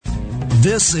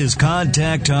This is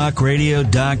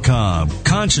ContactTalkRadio.com.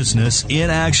 Consciousness in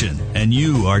action. And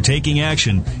you are taking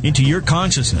action into your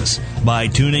consciousness by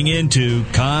tuning into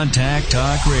Contact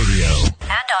Talk Radio.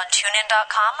 And on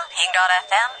TuneIn.com,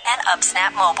 Hing.fm, and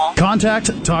UpSnap Mobile.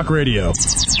 Contact Talk Radio.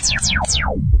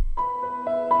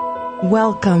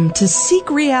 Welcome to Seek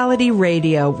Reality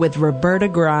Radio with Roberta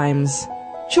Grimes.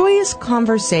 Joyous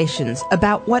conversations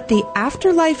about what the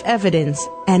afterlife evidence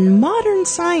and modern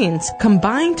science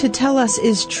combine to tell us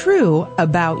is true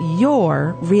about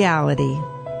your reality.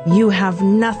 You have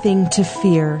nothing to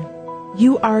fear.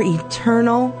 You are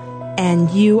eternal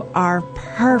and you are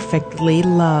perfectly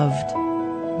loved.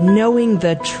 Knowing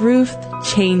the truth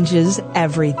changes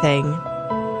everything.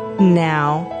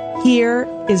 Now, here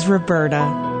is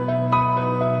Roberta.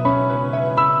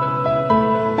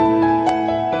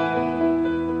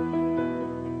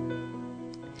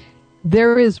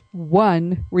 There is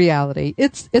one reality.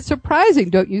 It's surprising,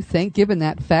 don't you think, given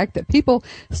that fact that people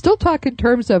still talk in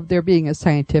terms of there being a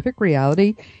scientific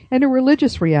reality and a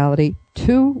religious reality,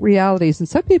 two realities, and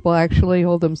some people actually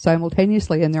hold them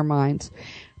simultaneously in their minds.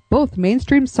 Both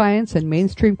mainstream science and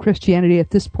mainstream Christianity at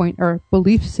this point are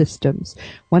belief systems.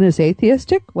 One is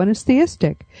atheistic, one is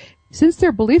theistic. Since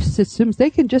they're belief systems, they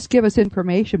can just give us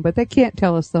information, but they can't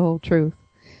tell us the whole truth.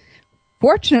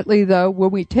 Fortunately, though,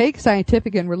 when we take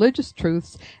scientific and religious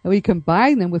truths and we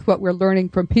combine them with what we're learning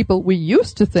from people we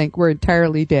used to think were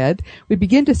entirely dead, we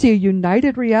begin to see a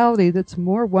united reality that's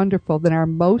more wonderful than our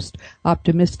most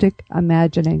optimistic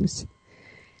imaginings.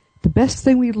 The best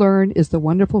thing we learn is the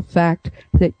wonderful fact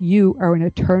that you are an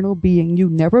eternal being. You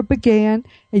never began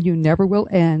and you never will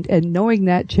end, and knowing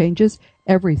that changes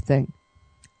everything.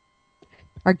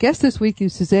 Our guest this week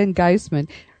is Suzanne Giesemann,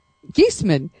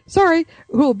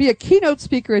 who will be a keynote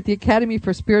speaker at the Academy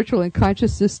for Spiritual and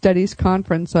Consciousness Studies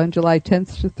Conference on July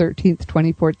 10th to 13th,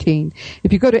 2014.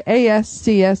 If you go to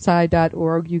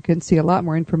ascsi.org, you can see a lot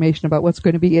more information about what's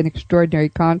going to be an extraordinary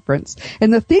conference.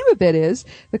 And the theme of it is,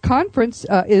 the conference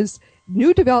is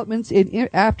New Developments in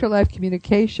Afterlife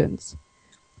Communications.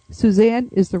 Suzanne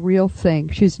is the real thing.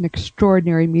 She's an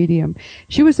extraordinary medium.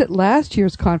 She was at last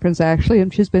year's conference, actually,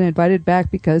 and she's been invited back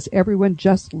because everyone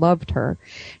just loved her.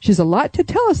 She's a lot to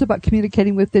tell us about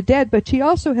communicating with the dead, but she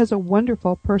also has a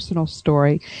wonderful personal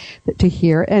story to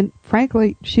hear, and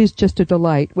frankly, she's just a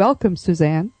delight. Welcome,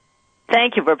 Suzanne.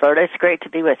 Thank you, Roberta. It's great to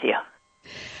be with you.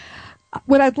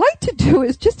 What I'd like to do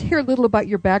is just hear a little about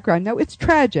your background. Now, it's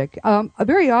tragic.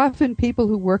 Very often people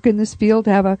who work in this field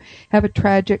have a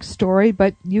tragic story,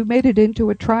 but you made it into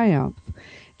a triumph.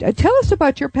 Tell us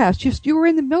about your past. You were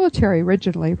in the military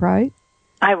originally, right?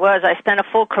 I was. I spent a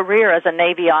full career as a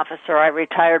Navy officer. I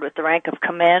retired with the rank of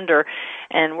commander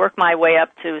and worked my way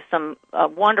up to some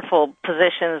wonderful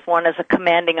positions, one as a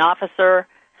commanding officer,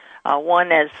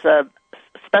 one as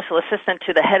special assistant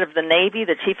to the head of the Navy,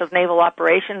 the chief of naval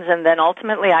operations, and then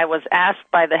ultimately I was asked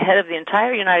by the head of the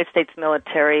entire United States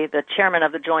military, the chairman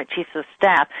of the Joint Chiefs of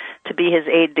Staff, to be his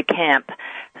aide-de-camp.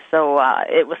 So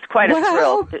it was quite a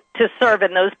thrill to serve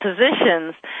in those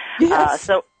positions. Yes.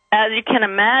 So as you can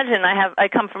imagine, I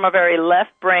come from a very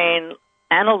left-brain,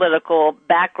 analytical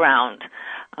background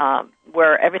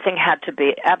where everything had to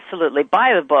be absolutely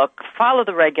by the book, follow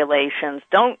the regulations,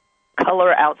 don't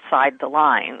color outside the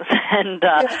lines. And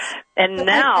yes. And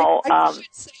now, I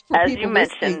as you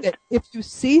mentioned, that if you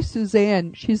see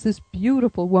Suzanne, she's this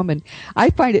beautiful woman.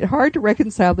 I find it hard to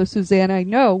reconcile the Suzanne I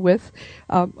know with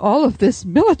all of this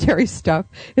military stuff.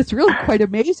 It's really quite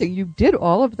amazing. You did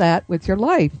all of that with your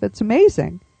life. It's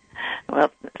amazing. Well,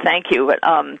 thank you. But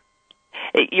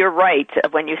you're right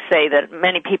when you say that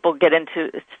many people get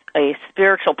into a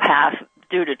spiritual path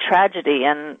due to tragedy,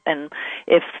 and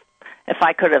if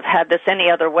I could have had this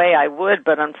any other way, I would,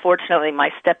 but unfortunately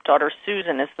my stepdaughter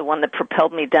Susan is the one that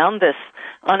propelled me down this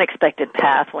unexpected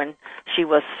path when she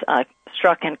was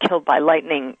struck and killed by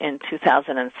lightning in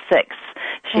 2006.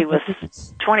 She was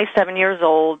 27 years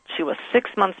old. She was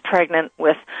 6 months pregnant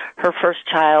with her first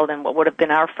child and what would have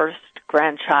been our first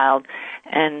grandchild,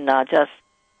 and just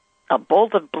a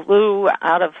bolt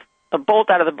out of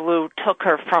the blue took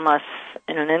her from us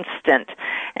in an instant.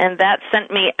 And that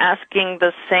sent me asking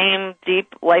the same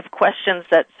deep life questions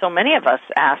that so many of us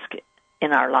ask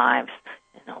in our lives.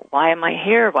 You know, why am I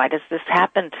here? Why does this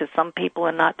happen to some people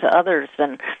and not to others?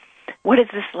 And what is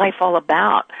this life all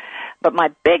about? But my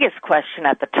biggest question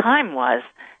at the time was,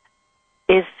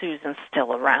 is Susan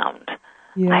still around?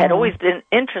 Yeah. I had always been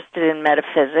interested in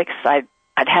metaphysics. I'd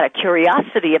had a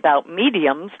curiosity about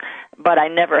mediums, but I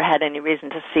never had any reason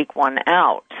to seek one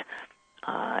out.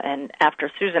 And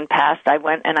after Susan passed, I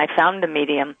went and I found a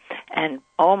medium, and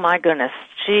oh my goodness,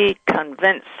 she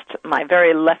convinced my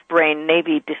very left brain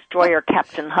Navy destroyer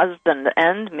captain husband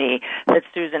and me that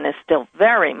Susan is still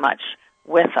very much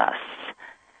with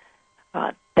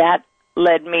us. That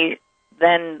led me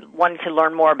then wanting to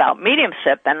learn more about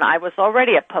mediumship, and I was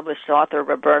already a published author,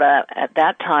 Roberta, at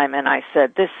that time, and I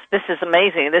said, this is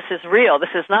amazing, this is real, this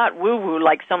is not woo-woo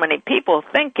like so many people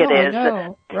think it is. I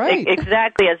know. Right.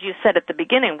 Exactly, as you said at the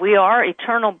beginning, we are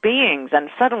eternal beings,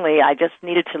 and suddenly I just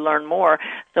needed to learn more,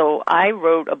 so I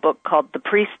wrote a book called The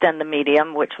Priest and the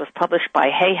Medium, which was published by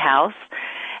Hay House,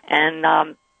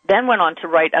 and then went on to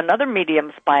write another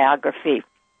medium's biography.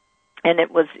 And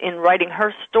it was in writing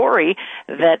her story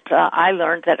that I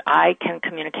learned that I can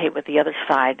communicate with the other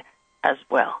side as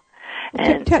well.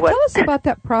 And tell us about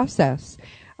that process.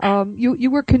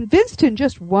 You were convinced in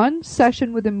just one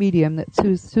session with a medium that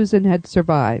Susan had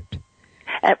survived.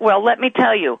 Well, let me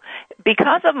tell you,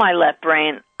 because of my left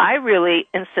brain, I really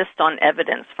insist on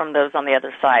evidence from those on the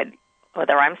other side,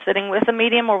 whether I'm sitting with a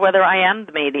medium or whether I am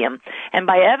the medium. And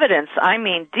by evidence, I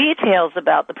mean details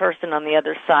about the person on the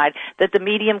other side that the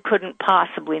medium couldn't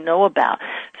possibly know about.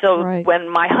 So when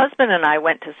my husband and I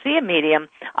went to see a medium,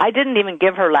 I didn't even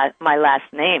give her my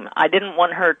last name. I didn't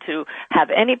want her to have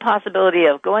any possibility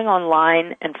of going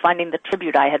online and finding the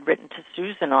tribute I had written to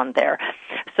Susan on there.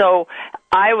 So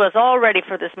I was all ready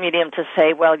for this medium to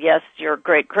say, well, yes, your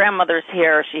great-grandmother's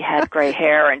here, she had gray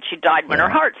hair, and she died when her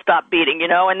heart stopped beating, you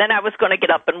know, and then I was going to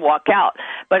get up and walk out.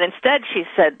 But instead she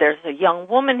said, there's a young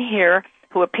woman here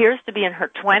who appears to be in her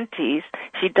 20s.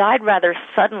 She died rather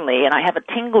suddenly, and I have a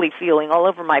tingly feeling all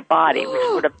over my body, which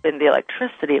would have been the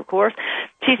electricity, of course.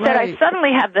 She said, I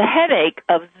suddenly have the headache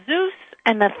of Zeus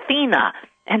and Athena,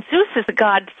 and Zeus is the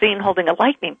god seen holding a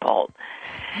lightning bolt.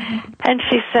 And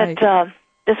she said,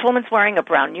 this woman's wearing a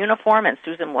brown uniform, and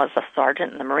Susan was a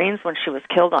sergeant in the Marines when she was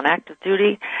killed on active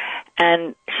duty.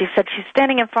 And she said, she's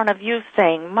standing in front of you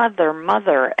saying, Mother,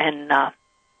 Mother, and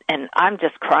I'm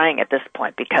just crying at this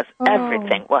point because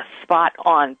everything was spot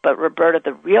on. But Roberta,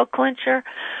 the real clincher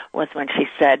was when she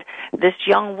said, this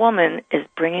young woman is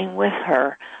bringing with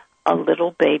her a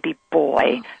little baby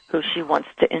boy who she wants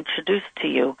to introduce to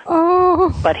you,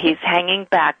 but he's hanging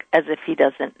back as if he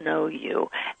doesn't know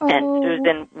you. And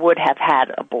Susan would have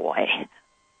had a boy.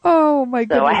 Oh, my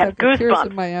goodness. So I have goosebumps. Tears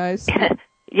in my eyes.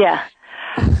 Yeah.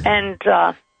 And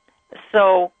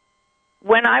so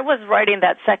when I was writing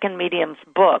that second medium's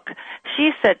book, she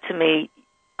said to me,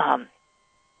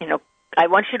 you know, I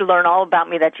want you to learn all about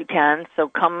me that you can, so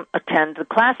come attend the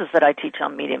classes that I teach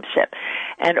on mediumship.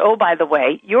 And, oh, by the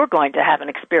way, you're going to have an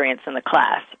experience in the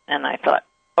class. And I thought,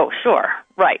 oh, sure,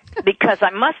 right. Because I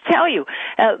must tell you,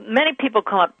 many people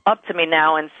come up to me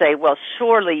now and say, well,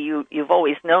 surely you've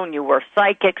always known you were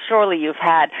psychic. Surely you've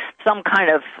had some kind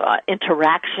of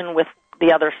interaction with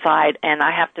the other side. And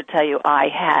I have to tell you, I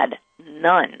had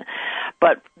none.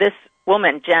 But this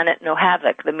woman, Janet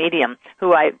Nohavik, the medium,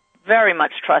 who I very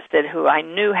much trusted, who I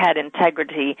knew had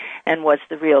integrity and was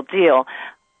the real deal,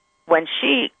 when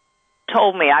she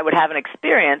told me I would have an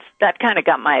experience, that kind of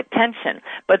got my attention.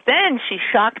 But then she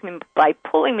shocked me by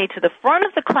pulling me to the front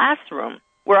of the classroom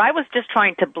where I was just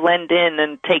trying to blend in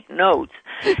and take notes.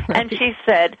 And she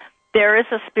said, there is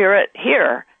a spirit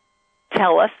here.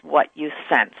 Tell us what you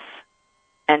sense.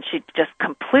 And she just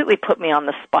completely put me on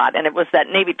the spot. And it was that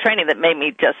Navy training that made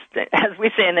me just, as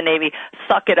we say in the Navy,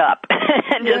 suck it up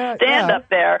and just stand up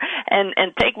there and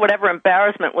take whatever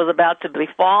embarrassment was about to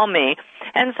befall me.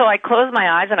 And so I closed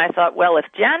my eyes and I thought, well, if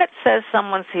Janet says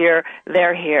someone's here,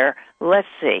 they're here. Let's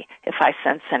see if I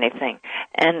sense anything.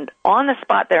 And on the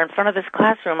spot there in front of this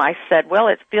classroom, I said, well,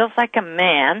 it feels like a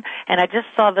man. And I just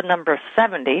saw the number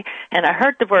 70. And I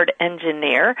heard the word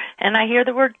engineer. And I hear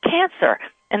the word cancer.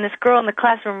 And this girl in the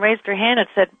classroom raised her hand and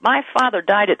said, my father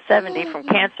died at 70 from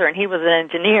cancer, and he was an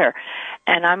engineer.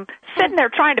 And I'm sitting there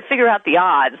trying to figure out the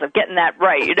odds of getting that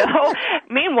right, you know.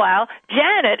 Meanwhile,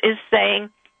 Janet is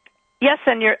saying, yes,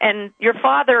 and your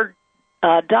father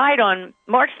died on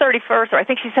March 31st, or I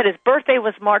think she said his birthday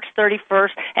was March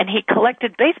 31st, and he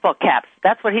collected baseball caps.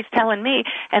 That's what he's telling me.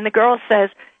 And the girl says,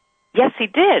 yes, he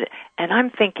did. And I'm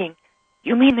thinking,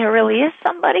 you mean there really is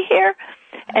somebody here?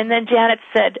 And then Janet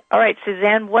said, all right,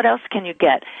 Suzanne, what else can you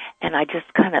get? And I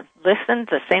just kind of listened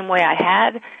the same way I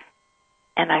had.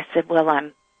 And I said, well,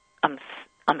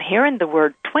 I'm hearing the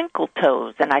word twinkle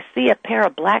toes, and I see a pair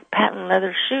of black patent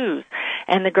leather shoes.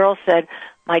 And the girl said,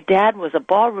 my dad was a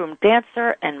ballroom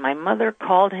dancer, and my mother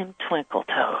called him Twinkle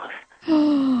Toes.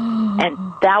 And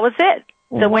that was it.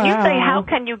 So when you say, how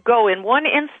can you go in one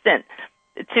instant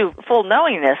to full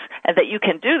knowingness and that you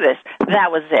can do this,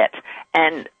 that was it.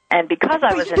 And And because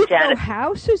I was in Janet... You didn't know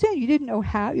how, Suzanne? You didn't know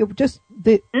how? You just...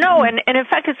 No, and in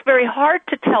fact, it's very hard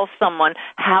to tell someone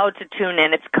how to tune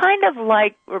in. It's kind of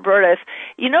like, Roberta, if,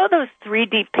 you know those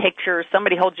 3D pictures,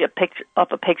 somebody holds you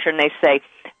up a picture and they say,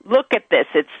 look at this,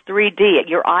 it's 3D.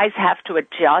 Your eyes have to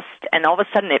adjust, and all of a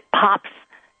sudden it pops.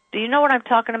 Do you know what I'm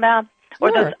talking about?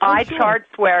 Or Sure. those eye charts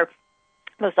where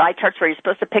you're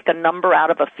supposed to pick a number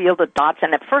out of a field of dots,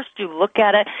 and at first you look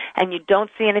at it and you don't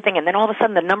see anything, and then all of a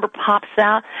sudden the number pops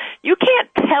out. You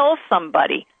can't tell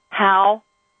somebody how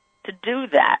to do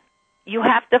that. You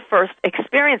have to first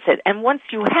experience it. And once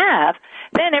you have,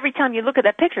 then every time you look at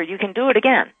that picture, you can do it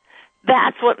again.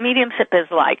 That's what mediumship is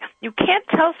like. You can't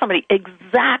tell somebody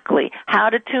exactly how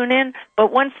to tune in,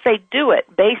 but once they do it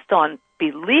based on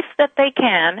belief that they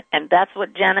can, and that's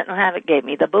what Janet and Havoc gave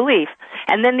me, the belief,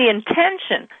 and then the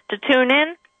intention to tune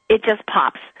in, it just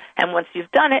pops. And once you've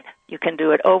done it, you can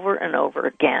do it over and over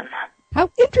again. How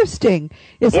interesting.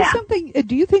 Is this something,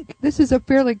 do you think this is a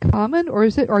fairly common, or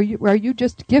are you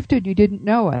just gifted, you didn't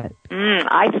know it?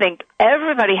 I think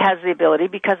everybody has the ability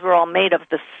because we're all made of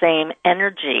the same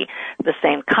energy, the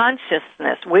same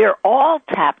consciousness. We're all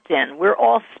tapped in. We're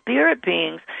all spirit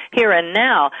beings here and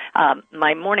now.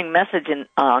 My morning message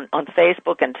on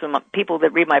Facebook and to people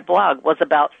that read my blog was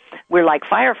about we're like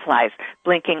fireflies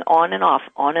blinking on and off,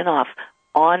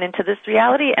 on into this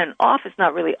reality, and off is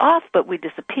not really off, but we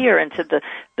disappear into the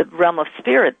realm of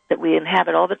spirit that we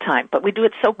inhabit all the time. But we do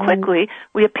it so quickly,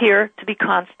 we appear to be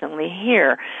constantly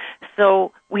here.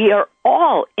 So we are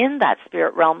all in that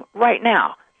spirit realm right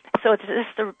now. So it's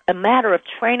just a matter of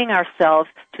training ourselves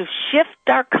to shift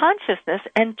our consciousness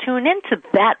and tune into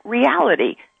that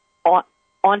reality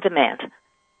on demand.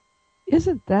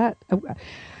 Isn't that...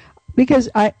 Because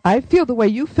I feel the way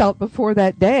you felt before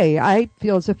that day. I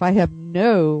feel as if I have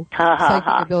no psychic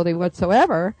ability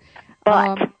whatsoever.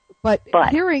 But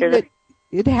hearing that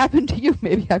it happened to you,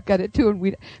 maybe I've got it too,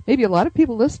 and maybe a lot of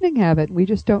people listening have it, and we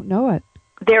just don't know it.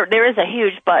 There is a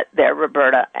huge but there,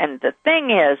 Roberta. And the thing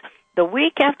is, the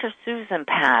week after Susan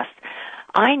passed,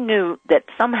 I knew that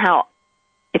somehow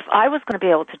if I was going to be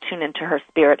able to tune into her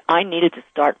spirit, I needed to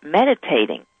start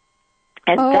meditating.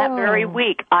 And that very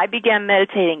week, I began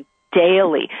meditating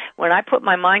daily. When I put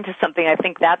my mind to something, I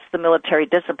think that's the military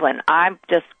discipline. I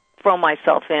just throw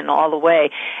myself in all the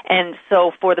way. And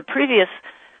so for the previous,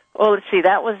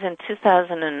 that was in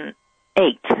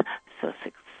 2008, so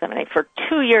 6, 7, 8, for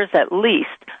 2 years at least,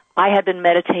 I had been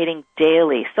meditating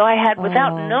daily. So I had,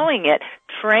 without knowing it,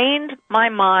 trained my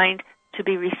mind to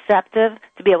be receptive,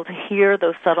 to be able to hear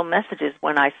those subtle messages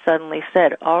when I suddenly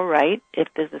said, all right, if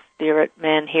there's a spirit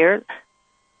man here,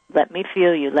 let me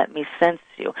feel you, let me sense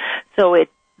you. So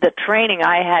the training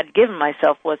I had given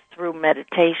myself was through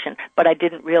meditation, but I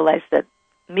didn't realize that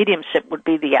mediumship would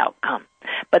be the outcome.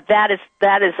 But that is,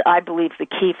 I believe, the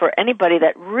key for anybody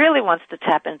that really wants to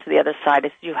tap into the other side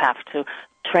is you have to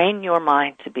train your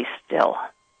mind to be still.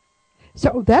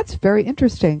 So that's very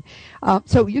interesting.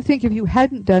 So you think if you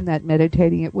hadn't done that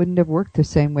meditating, it wouldn't have worked the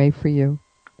same way for you?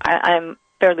 I'm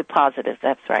fairly positive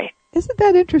that's right. Isn't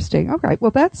that interesting? All right.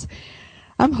 Well,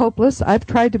 I'm hopeless. I've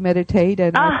tried to meditate,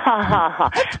 and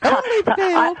I've totally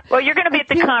failed. Well, you're going to be at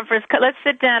the conference. Let's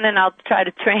sit down, and I'll try to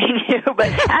train you. But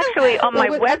actually, on my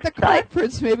website... At the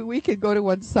conference, maybe we could go to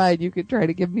one side. You could try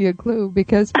to give me a clue,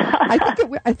 because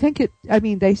I think it... I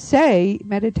mean, they say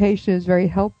meditation is very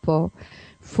helpful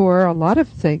for a lot of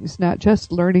things, not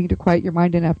just learning to quiet your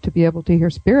mind enough to be able to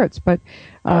hear spirits, but...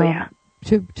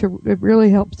 it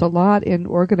really helps a lot in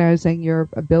organizing your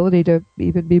ability to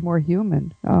even be more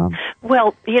human.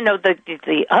 Well,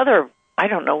 the other, I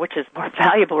don't know which is more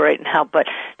valuable right now, but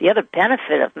the other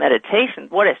benefit of meditation,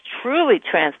 what has truly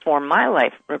transformed my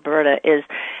life, Roberta, is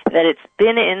that it's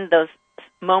been in those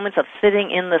moments of sitting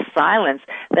in the silence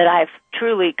that I've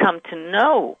truly come to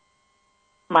know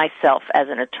myself as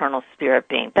an eternal spirit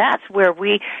being. That's where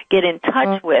we get in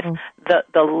touch with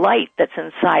the light that's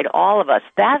inside all of us.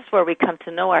 That's where we come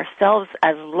to know ourselves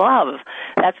as love.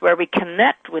 That's where we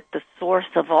connect with the source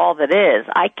of all that is.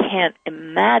 I can't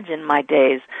imagine my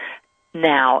days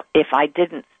now if I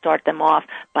didn't start them off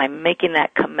by making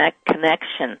that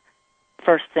connection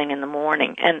first thing in the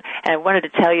morning. And I wanted to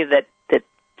tell you that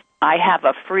I have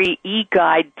a free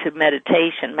e-guide to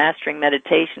meditation, mastering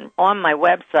meditation, on my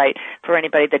website for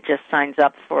anybody that just signs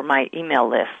up for my email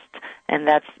list. And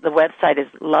the website is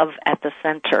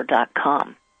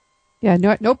loveatthecenter.com.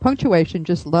 Yeah, no punctuation,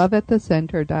 just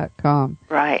loveatthecenter.com.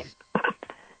 Right.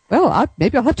 Well,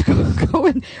 maybe I'll have to go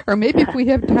in, or maybe if we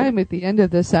have time at the end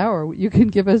of this hour, you can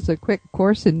give us a quick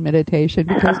course in meditation,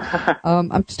 because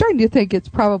I'm starting to think it's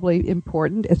probably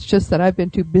important. It's just that I've been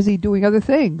too busy doing other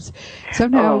things.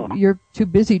 Somehow you're too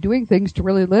busy doing things to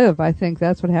really live. I think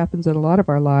that's what happens in a lot of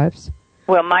our lives.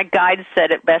 Well, my guide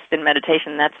said it best in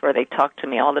meditation. That's where they talk to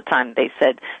me all the time. They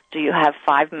said, do you have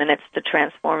 5 minutes to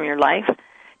transform your life?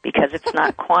 Because it's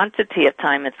not quantity of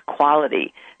time, it's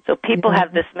quality. So people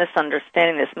have this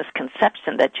misunderstanding, this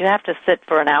misconception that you have to sit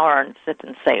for an hour and sit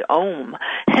and say Om,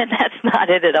 and that's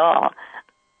not it at all.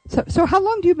 So how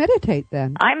long do you meditate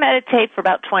then? I meditate for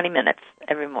about 20 minutes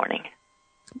every morning.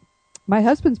 My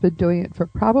husband's been doing it for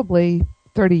probably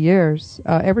 30 years,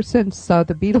 ever since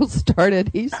the Beatles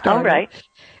started. He started. All right.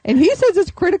 And he says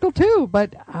it's critical too,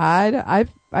 but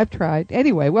I've tried.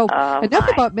 Anyway, well, enough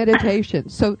about meditation.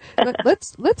 So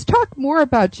let's talk more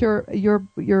about your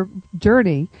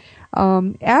journey.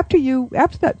 After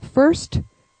that first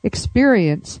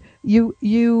experience,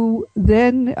 you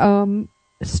then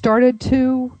started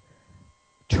to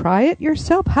try it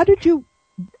yourself. How did you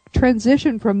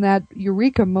transition from that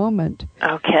eureka moment?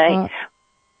 Okay.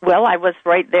 Well, I was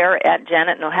right there at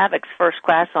Janet Nohavic's first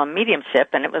class on mediumship,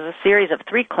 and it was a series of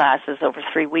 3 classes over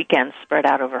 3 weekends spread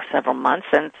out over several months.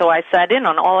 And so I sat in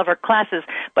on all of her classes,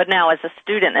 but now as a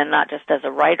student and not just as a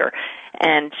writer.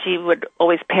 And she would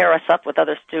always pair us up with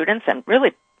other students and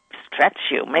really stretch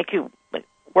you, make you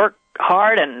work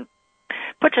hard and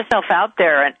put yourself out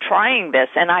there and trying this.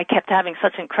 And I kept having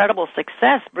such incredible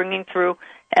success bringing through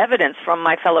evidence from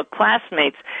my fellow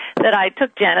classmates that I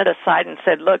took Janet aside and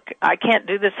said, look, I can't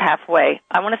do this halfway.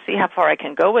 I want to see how far I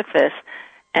can go with this.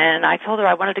 And I told her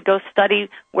I wanted to go study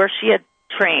where she had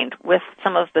trained with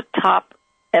some of the top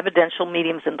evidential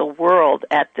mediums in the world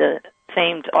at the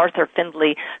famed Arthur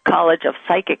Findlay College of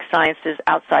Psychic Sciences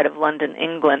outside of London,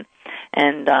 England.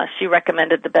 And she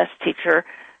recommended the best teacher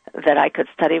that I could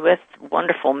study with,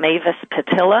 wonderful Mavis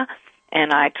Patilla.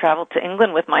 And I traveled to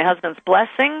England with my husband's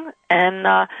blessing and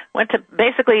went to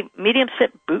basically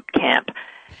mediumship boot camp.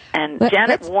 And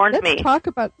Janet warned me.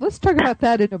 Let's talk about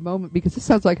that in a moment, because this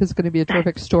sounds like it's going to be a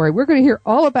terrific story. We're going to hear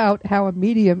all about how a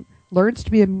medium learns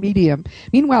to be a medium.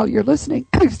 Meanwhile, you're listening,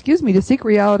 to Seek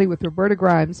Reality with Roberta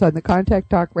Grimes on the Contact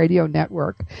Talk Radio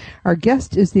Network. Our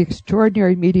guest is the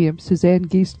extraordinary medium Suzanne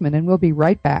Giesemann, and we'll be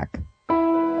right back.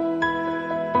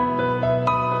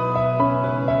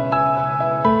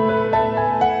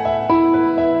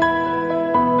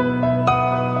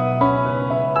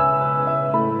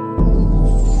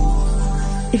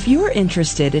 If you're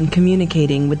interested in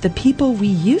communicating with the people we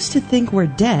used to think were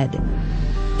dead,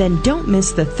 then don't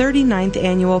miss the 39th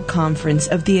Annual Conference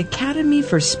of the Academy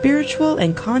for Spiritual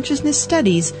and Consciousness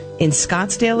Studies in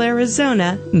Scottsdale,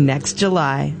 Arizona, next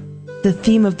July. The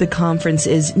theme of the conference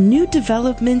is New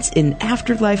Developments in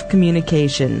Afterlife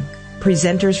Communication.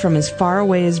 Presenters from as far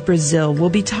away as Brazil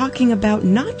will be talking about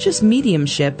not just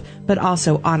mediumship, but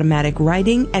also automatic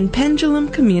writing and pendulum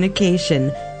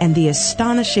communication, and the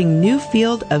astonishing new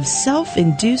field of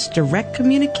self-induced direct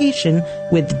communication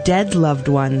with dead loved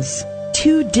ones.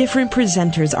 2 different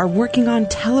presenters are working on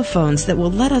telephones that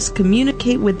will let us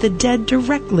communicate with the dead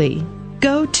directly.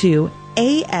 Go to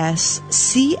ascsi.org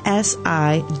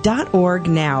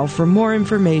now for more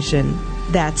information.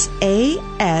 That's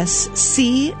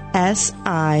ascsi.org.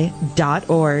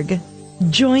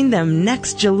 Join them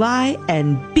next July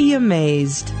and be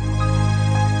amazed.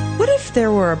 What if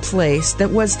there were a place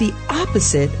that was the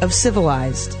opposite of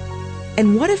civilized?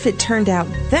 And what if it turned out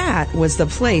that was the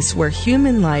place where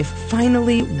human life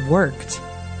finally worked?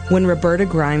 When Roberta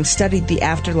Grimes studied the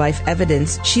afterlife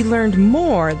evidence, she learned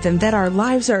more than that our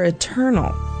lives are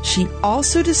eternal. She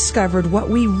also discovered what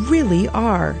we really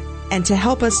are. And to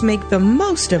help us make the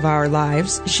most of our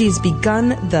lives, she's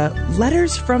begun the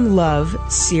Letters from Love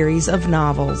series of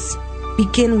novels.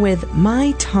 Begin with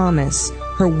My Thomas,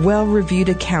 her well-reviewed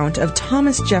account of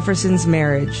Thomas Jefferson's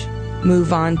marriage.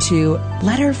 Move on to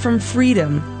Letter from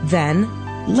Freedom, then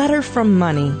Letter from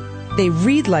Money. They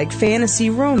read like fantasy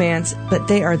romance, but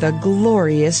they are the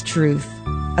glorious truth.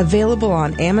 Available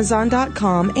on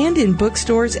Amazon.com and in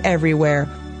bookstores everywhere.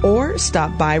 Or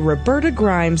stop by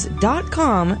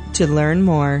RobertaGrimes.com to learn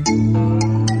more.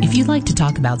 If you'd like to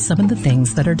talk about some of the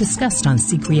things that are discussed on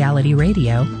Seek Reality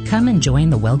Radio, come and join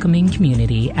the welcoming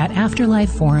community at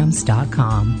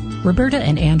AfterlifeForums.com. Roberta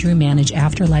and Andrew manage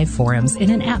Afterlife Forums in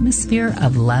an atmosphere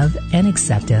of love and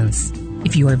acceptance.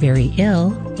 If you are very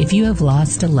ill, if you have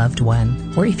lost a loved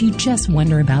one, or if you just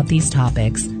wonder about these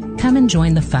topics, come and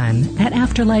join the fun at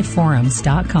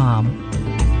AfterlifeForums.com.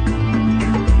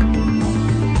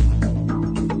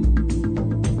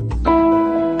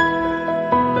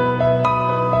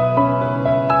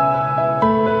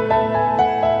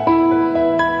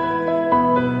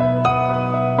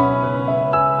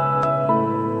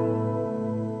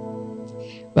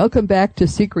 Welcome back to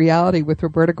Seek Reality with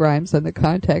Roberta Grimes on the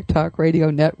Contact Talk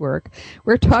Radio Network.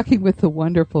 We're talking with the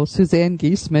wonderful Suzanne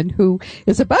Giesemann, who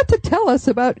is about to tell us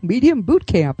about Medium Boot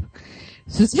Camp.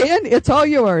 Suzanne, it's all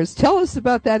yours. Tell us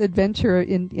about that adventure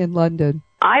in London.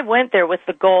 I went there with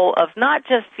the goal of not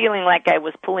just feeling like I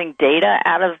was pulling data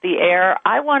out of the air.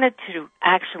 I wanted to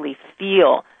actually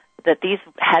feel that these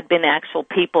had been actual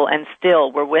people and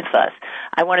still were with us.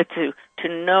 I wanted to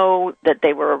know that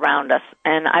they were around us,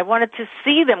 and I wanted to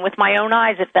see them with my own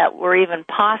eyes if that were even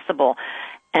possible.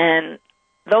 And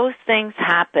those things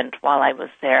happened while I was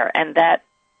there, and that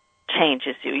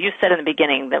changes you. You said in the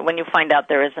beginning that when you find out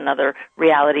there is another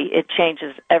reality, it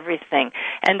changes everything.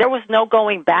 And there was no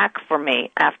going back for me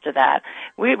after that.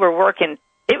 We were working.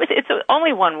 It's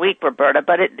only 1 week, Roberta,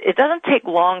 but it doesn't take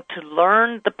long to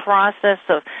learn the process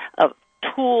of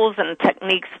tools and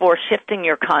techniques for shifting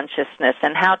your consciousness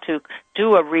and how to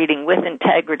do a reading with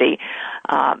integrity,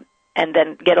 and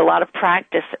then get a lot of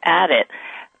practice at it.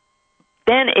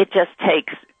 Then it just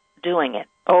takes doing it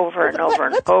over and over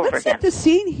and over again. Let's set the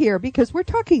scene here, because we're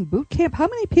talking boot camp. How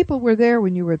many people were there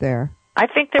when you were there? I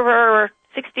think there were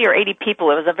 60 or 80 people.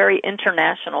 It was a very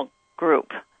international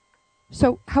group.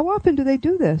 So how often do they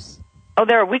do this? Oh,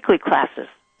 there are weekly classes,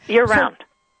 year-round.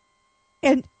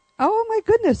 And, oh, my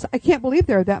goodness, I can't believe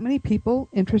there are that many people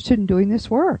interested in doing this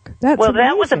work. That's well, amazing.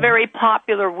 That was a very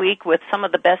popular week with some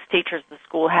of the best teachers the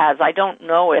school has. I don't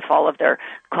know if all of their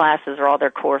classes or all their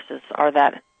courses are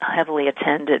that heavily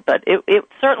attended, but it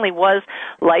certainly was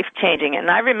life-changing. And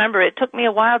I remember it took me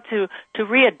a while to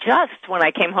readjust when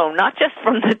I came home, not just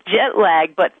from the jet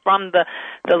lag, but from the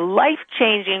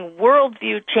life-changing,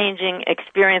 worldview-changing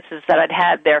experiences that I'd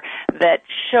had there that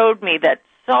showed me that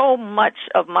so much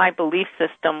of my belief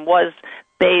system was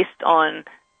based on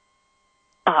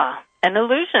an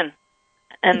illusion,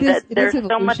 and that there's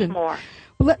so much more.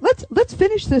 Well, let's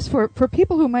finish this for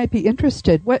people who might be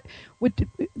interested. What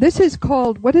this is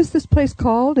called? What is this place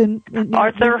called? In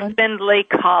Arthur Findlay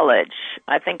College.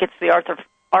 I think it's the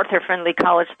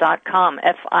ArthurFindlayCollege.com.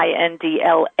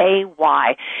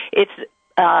 FINDLAY. It's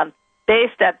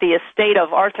based at the estate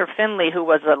of Arthur Findlay, who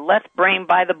was a left-brain,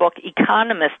 by-the-book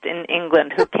economist in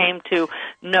England, who came to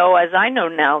know, as I know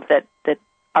now, that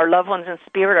our loved ones in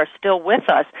spirit are still with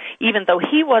us. Even though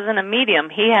he wasn't a medium,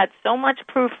 he had so much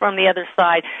proof from the other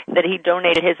side that he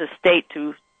donated his estate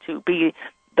to be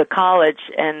the college.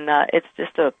 And it's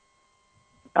just a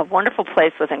wonderful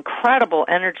place with incredible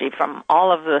energy from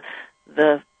all of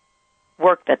the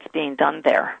work that's being done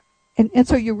there. And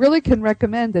so you really can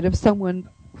recommend that if someone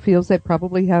feels they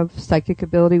probably have psychic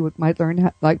ability,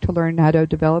 like to learn how to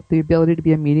develop the ability to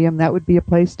be a medium, that would be a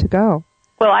place to go.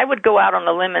 Well, I would go out on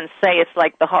a limb and say it's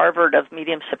like the Harvard of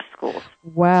mediumship schools.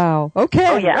 Wow. Okay.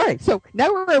 Oh, yeah. All right. So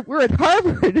now we're at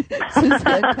Harvard.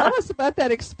 Suzanne, tell us about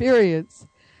that experience.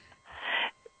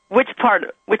 Which part,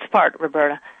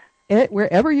 Roberta?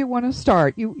 Wherever you want to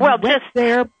start. You went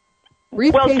there,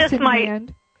 briefcase in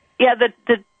hand. Yeah,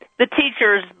 the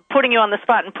teachers putting you on the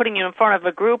spot and putting you in front of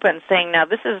a group and saying, now,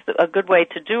 this is a good way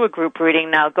to do a group reading.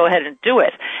 Now, go ahead and do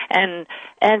it. And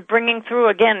bringing through,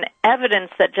 again,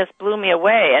 evidence that just blew me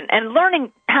away. And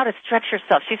learning how to stretch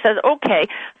yourself. She says, okay,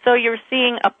 so you're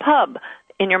seeing a pub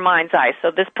in your mind's eye.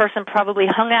 So this person probably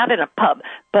hung out in a pub.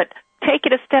 But take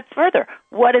it a step further.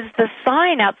 What does the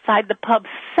sign outside the pub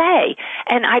say?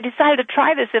 And I decided to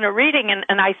try this in a reading,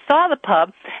 and I saw the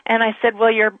pub, and I said,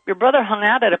 well, your brother hung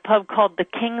out at a pub called the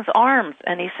King's Arms.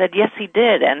 And he said, yes, he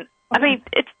did. And, I mean,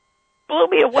 it blew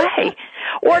me away.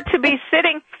 Or to be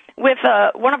sitting with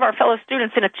one of our fellow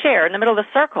students in a chair in the middle of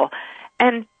the circle,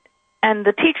 and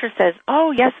the teacher says,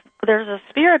 oh, yes, there's a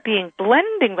spirit being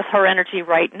blending with her energy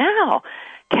right now.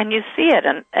 Can you see it?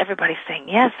 And everybody's saying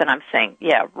yes, and I'm saying,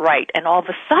 yeah, right. And all of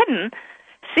a sudden,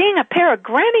 seeing a pair of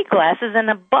granny glasses and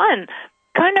a bun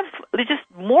kind of just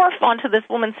morph onto this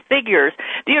woman's figures.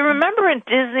 Do you remember in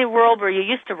Disney World where you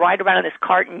used to ride around in this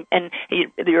cart and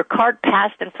your cart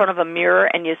passed in front of a mirror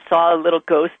and you saw a little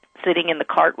ghost sitting in the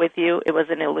cart with you? It was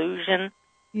an illusion.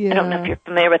 Yeah. I don't know if you're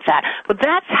familiar with that. But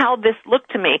that's how this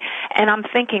looked to me. And I'm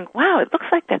thinking, wow, it looks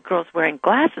like that girl's wearing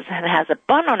glasses and has a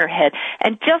bun on her head.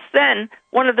 And just then,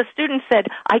 one of the students said,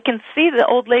 I can see the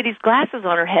old lady's glasses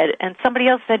on her head. And somebody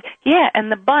else said, yeah, and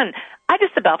the bun. I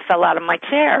just about fell out of my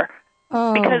chair.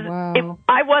 Oh, because wow.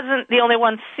 I wasn't the only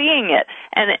one seeing it.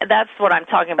 And that's what I'm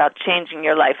talking about, changing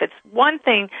your life. It's one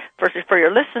thing for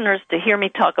your listeners to hear me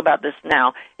talk about this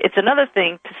now. It's another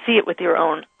thing to see it with your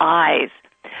own eyes.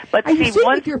 But are you seeing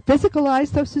with your physical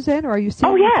eyes, though, Suzanne, or are you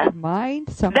seeing with your mind?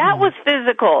 Somehow? That was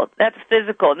physical. That's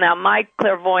physical. Now, my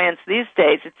clairvoyance these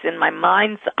days, it's in my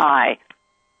mind's eye,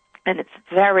 and it's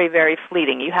very, very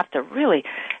fleeting. You have to really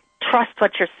trust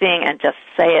what you're seeing and just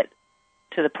say it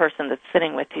to the person that's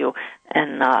sitting with you.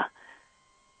 And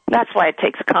that's why it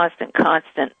takes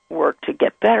constant work to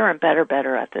get better and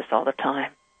better at this all the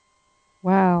time.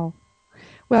 Wow.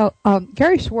 Well,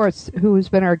 Gary Schwartz, who has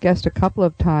been our guest a couple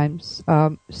of times,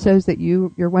 says that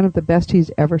you're one of the best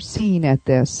he's ever seen at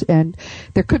this, and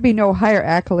there could be no higher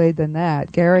accolade than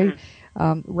that. Gary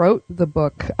wrote the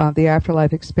book, The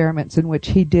Afterlife Experiments, in which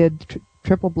he did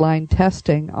triple-blind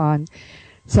testing on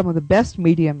some of the best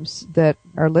mediums that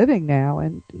are living now,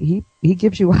 and he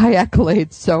gives you high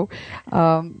accolades. So,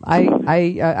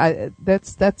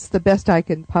 that's the best I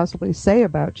can possibly say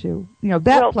about you.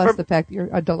 Plus the fact that you're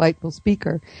a delightful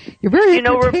speaker. You're very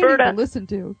entertaining Roberta, to listen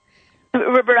to.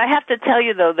 Roberta, I have to tell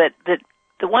you though that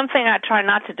the one thing I try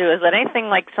not to do is let anything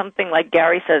like something like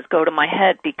Gary says go to my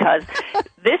head, because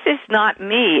this is not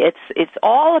me. It's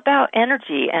all about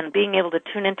energy and being able to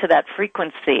tune into that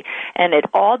frequency. And it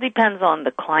all depends on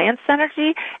the client's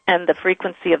energy and the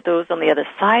frequency of those on the other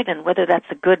side and whether that's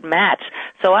a good match.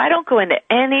 So I don't go into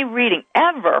any reading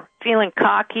ever feeling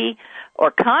cocky or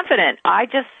confident. I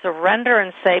just surrender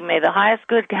and say, may the highest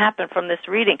good happen from this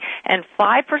reading. And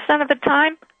 5% of the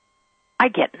time, I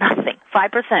get nothing.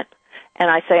 5%. And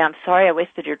I say, I'm sorry I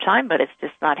wasted your time, but it's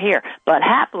just not here. But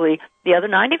happily, the other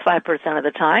 95% of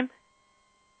the time,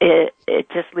 it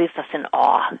just leaves us in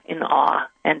awe.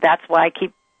 And that's why I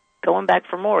keep going back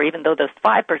for more, even though those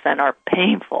 5% are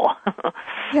painful.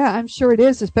 Yeah, I'm sure it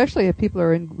is, especially if people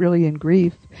are really in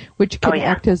grief, which can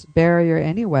act as a barrier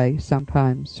anyway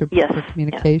sometimes for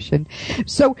communication. Yeah.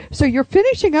 So you're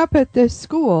finishing up at this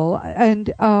school,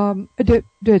 and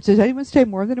does anyone stay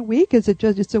more than a week? Is it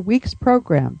just it's a week's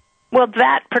program? Well,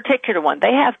 that particular one,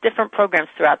 they have different programs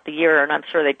throughout the year, and I'm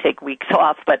sure they take weeks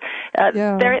off, but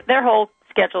their whole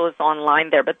schedule is online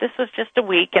there. But this was just a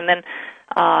week, and then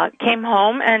came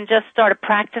home and just started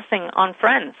practicing on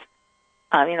friends.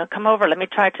 Come over, let me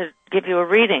try to give you a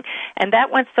reading. And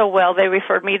that went so well, they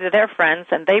referred me to their friends,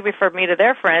 and they referred me to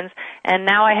their friends, and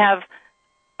now I have,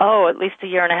 at least a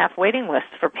year and a half waiting list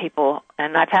for people.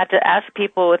 And I've had to ask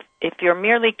people, if you're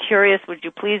merely curious, would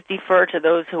you please defer to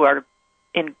those who are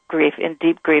in grief, in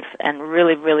deep grief, and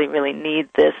really, really, really need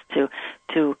this to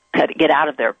get out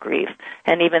of their grief.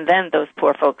 And even then, those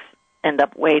poor folks end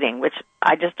up waiting, which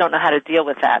I just don't know how to deal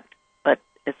with that. But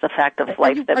it's the fact of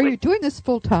life. Are you doing this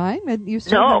full time, and you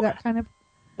still have that kind of?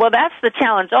 Well, that's the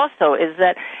challenge. Also, is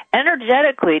that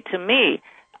energetically, to me,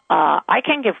 I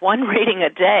can give one reading a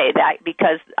day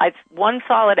because it's 1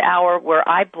 solid hour where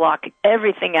I block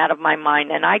everything out of my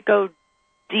mind, and I go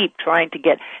deep trying to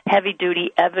get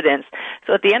heavy-duty evidence.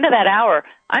 So at the end of that hour,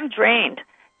 I'm drained,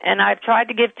 and I've tried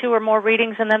to give 2 or more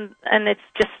readings, and it's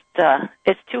just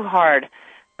it's too hard.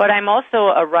 But I'm also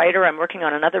a writer. I'm working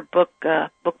on another book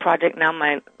project now,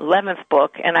 my 11th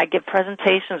book, and I give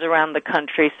presentations around the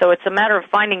country. So it's a matter of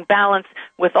finding balance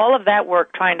with all of that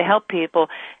work, trying to help people,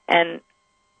 and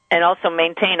also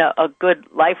maintain a good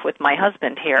life with my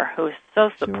husband here, who is so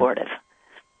supportive. Sure.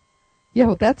 Yeah,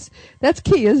 well, that's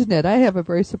key, isn't it? I have a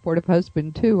very supportive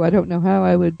husband too. I don't know how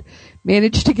I would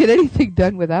manage to get anything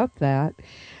done without that.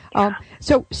 Yeah.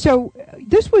 So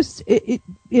this was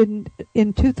in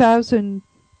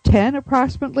 2010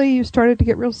 approximately. You started to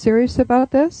get real serious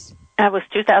about this. That was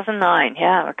 2009.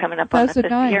 Yeah, we're coming up on the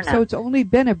 5th year now. So it's only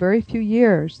been a very few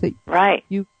years that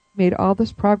you made all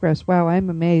this progress. Wow, I'm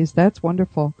amazed. That's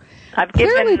wonderful. I've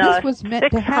Clearly, given this was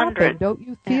meant to happen. Don't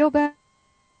you feel that?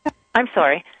 I'm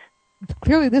sorry.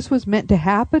 Clearly, this was meant to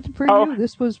happen for you.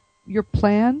 This was your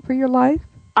plan for your life.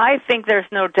 I think there's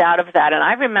no doubt of that. And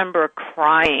I remember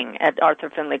crying at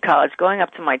Arthur Findlay College, going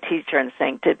up to my teacher and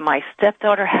saying, did my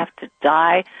stepdaughter have to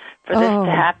die for this to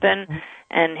happen?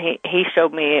 And he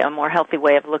showed me a more healthy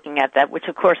way of looking at that, which,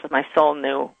 of course, my soul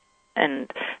knew.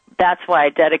 And that's why I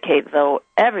dedicate, though,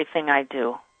 everything I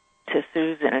do to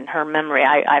Susan and her memory.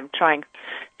 I'm trying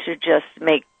to just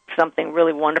make something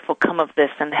really wonderful come of this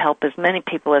and help as many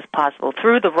people as possible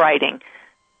through the writing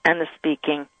and the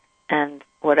speaking and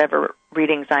whatever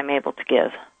readings I'm able to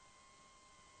give.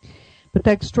 But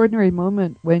that extraordinary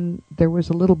moment when there was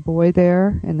a little boy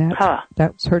there and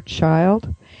that was her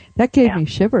child, that gave me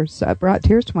shivers. It brought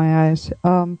tears to my eyes.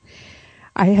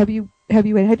 Have you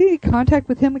had any contact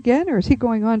with him again, or is he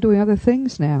going on doing other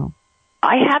things now?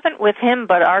 I haven't with him,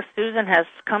 but our Susan has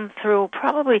come through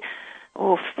probably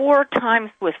 4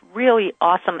 times with really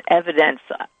awesome evidence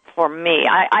for me.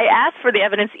 I asked for the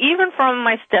evidence even from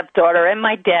my stepdaughter and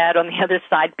my dad on the other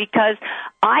side because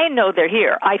I know they're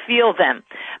here. I feel them.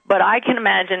 But I can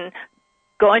imagine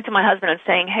going to my husband and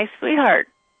saying, hey, sweetheart,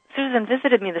 Susan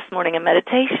visited me this morning in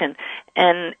meditation.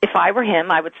 And if I were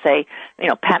him, I would say,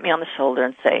 pat me on the shoulder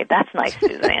and say, that's nice,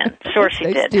 Suzanne. Sure she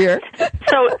Thanks, did. Dear.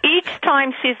 So each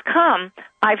time she's come,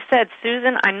 I've said,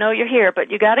 Susan, I know you're here,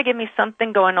 but you got to give me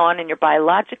something going on in your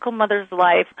biological mother's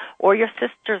life or your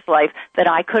sister's life that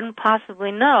I couldn't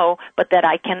possibly know, but that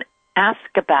I can ask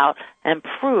about and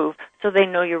prove so they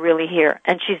know you're really here.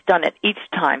 And she's done it each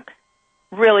time.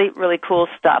 Really, really cool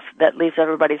stuff that leaves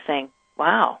everybody saying,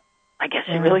 wow, I guess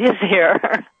she really is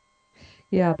here.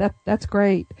 Yeah, that's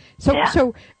great.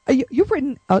 So you've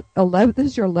written 11. This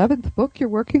is your 11th book you're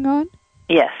working on?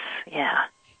 Yes, yeah.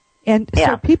 And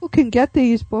so people can get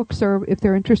these books, or if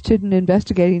they're interested in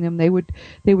investigating them, they would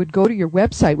go to your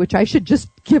website, which I should just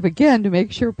give again to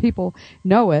make sure people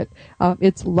know it.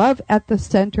 It's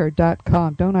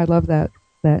loveatthecenter.com. Don't I love that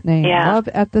name? Yeah.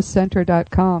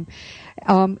 Loveatthecenter.com.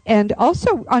 And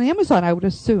also on Amazon, I would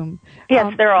assume.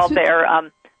 Yes, they're all there.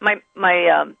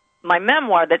 My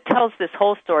memoir that tells this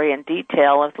whole story in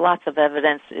detail with lots of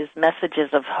evidence is Messages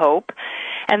of Hope.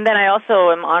 And then I also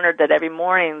am honored that every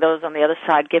morning those on the other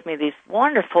side give me these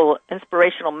wonderful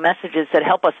inspirational messages that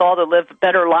help us all to live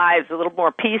better lives a little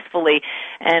more peacefully.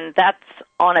 And that's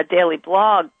on a daily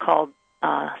blog called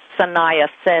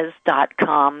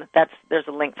SanayaSays.com. There's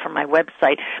a link from my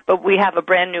website. But we have a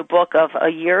brand new book of a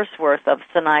year's worth of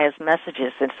Sanaya's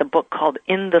messages. It's a book called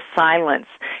In the Silence.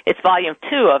 It's volume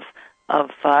 2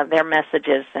 of their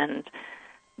messages, and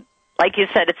like you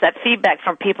said, it's that feedback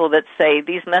from people that say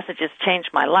these messages changed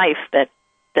my life that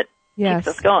keeps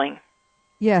us going.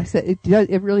 Yes, it does.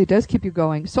 It really does keep you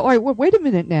going. So, all right, well, wait a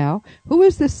minute now. Who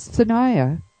is this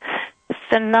Sanaya?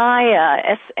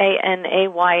 Sanaya,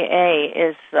 Sanaya,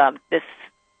 is this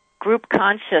group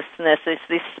consciousness. It's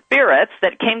these spirits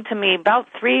that came to me about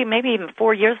 3, maybe even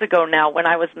 4 years ago now when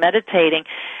I was meditating,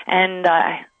 and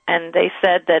they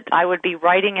said that I would be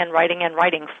writing and writing and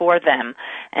writing for them.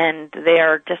 And they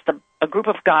are just a group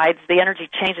of guides. The energy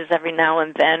changes every now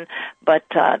and then, but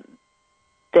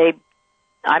they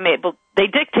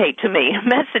dictate to me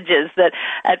messages that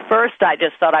at first I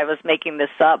just thought I was making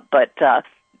this up, but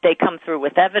they come through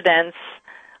with evidence.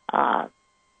 I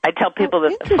tell people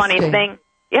the funny thing.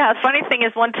 Yeah, the funny thing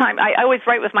is one time, I always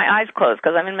write with my eyes closed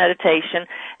because I'm in meditation,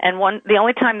 and the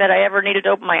only time that I ever needed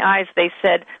to open my eyes, they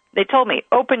told me,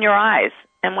 open your eyes.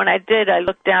 And when I did, I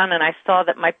looked down and I saw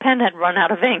that my pen had run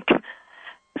out of ink.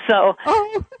 So,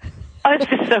 it's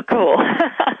just so cool.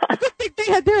 I think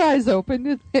they had their eyes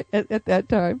open at that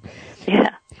time.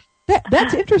 Yeah.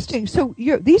 That's interesting. So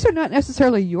these are not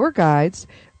necessarily your guides,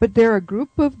 but they're a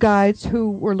group of guides who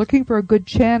were looking for a good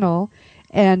channel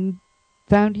and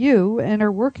found you and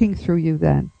are working through you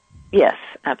then. Yes,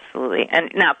 absolutely.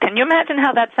 And now, can you imagine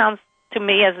how that sounds to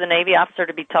me as the Navy officer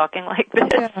to be talking like this?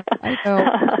 Yeah, I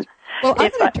know. Well,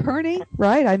 I'm an attorney,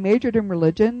 right? I majored in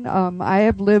religion. I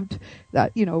have lived,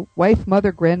 wife,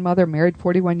 mother, grandmother, married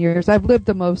 41 years. I've lived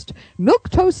the most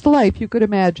milquetoast life you could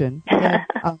imagine. And,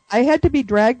 I had to be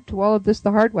dragged to all of this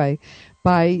the hard way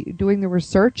by doing the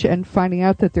research and finding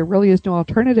out that there really is no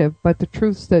alternative but the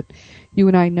truths that you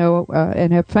and I know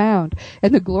and have found.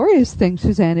 And the glorious thing,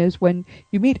 Suzanne, is when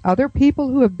you meet other people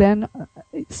who have been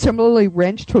similarly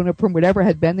wrenched from whatever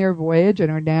had been their voyage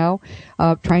and are now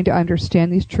trying to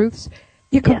understand these truths,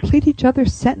 you complete each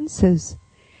other's sentences.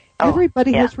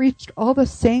 Everybody has reached all the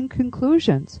same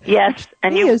conclusions. Yes,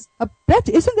 and isn't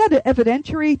that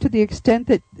evidentiary to the extent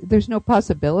that there's no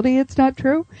possibility it's not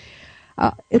true?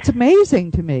 It's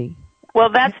amazing to me. Well,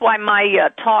 that's why my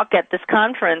talk at this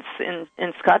conference in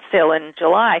Scottsdale in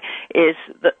July is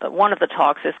one of the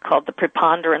talks is called The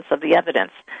Preponderance of the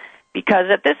Evidence. Because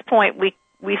at this point, we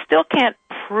still can't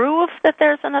prove that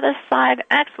there's another side.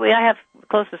 Actually, I have the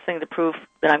closest thing to proof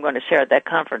that I'm going to share at that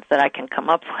conference that I can come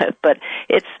up with. But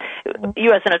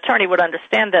you as an attorney would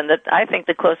understand then that I think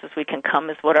the closest we can come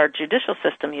is what our judicial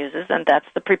system uses, and that's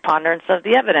the preponderance of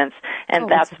the evidence. And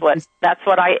that's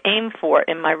what I aim for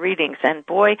in my readings. And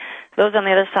boy, those on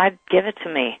the other side give it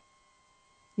to me.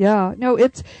 Yeah, no,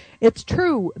 it's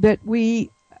true that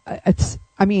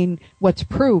what's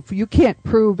proof? You can't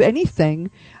prove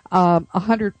anything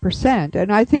 100%.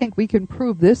 And I think we can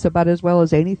prove this about as well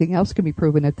as anything else can be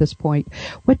proven at this point.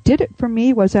 What did it for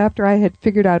me was after I had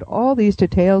figured out all these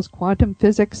details, quantum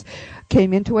physics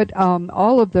came into it,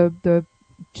 all of the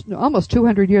almost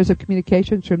 200 years of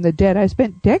communications from the dead. I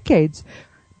spent decades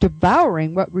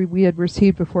devouring what we had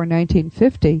received before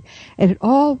 1950, and it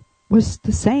all was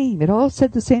the same. It all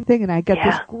said the same thing, and I got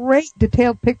this great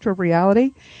detailed picture of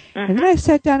reality. Mm-hmm. And then I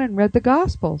sat down and read the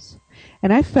Gospels,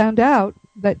 and I found out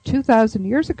that 2,000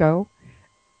 years ago,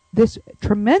 this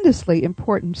tremendously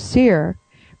important seer,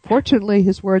 fortunately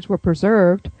his words were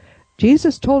preserved,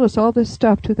 Jesus told us all this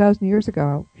stuff 2,000 years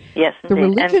ago. Yes, the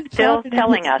religion and still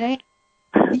telling us.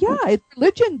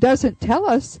 Religion doesn't tell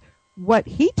us what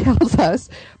he tells us,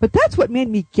 but that's what made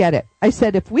me get it. I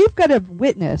said, if we've got a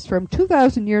witness from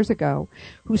 2,000 years ago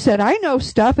who said, I know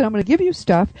stuff and I'm going to give you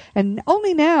stuff, and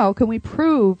only now can we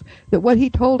prove that what he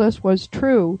told us was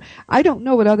true, I don't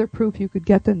know what other proof you could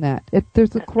get than that. There's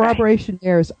the corroboration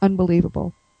there is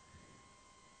unbelievable.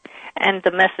 And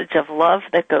the message of love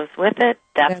that goes with it,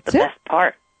 that's the best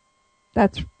part.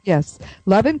 Yes.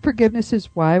 Love and forgiveness is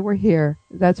why we're here.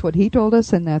 That's what he told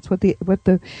us, and that's what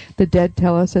the dead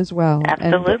tell us as well.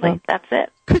 Absolutely. And, that's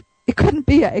it. It couldn't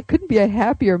be a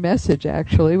happier message,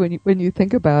 actually, when you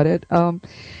think about it.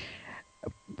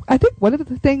 I think one of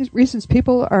the reasons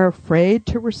people are afraid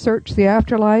to research the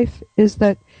afterlife is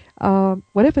that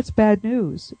what if it's bad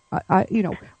news?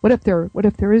 What if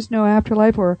there is no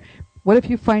afterlife, or what if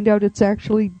you find out it's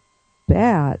actually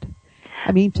bad?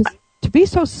 I mean, to be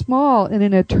so small in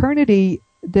an eternity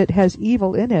that has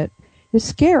evil in it is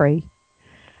scary.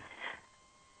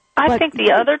 I think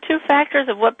the other two factors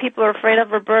of what people are afraid of,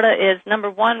 Roberta, is,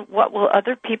 number one, what will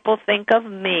other people think of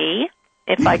me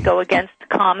if I go against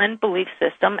common belief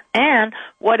system, and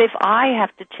what if I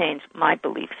have to change my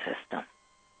belief system?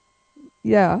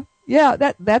 Yeah,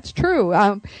 that's true.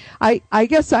 I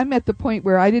guess I'm at the point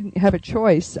where I didn't have a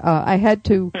choice. I had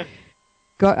to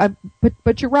go.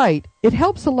 But you're right. It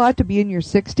helps a lot to be in your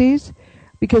 60s,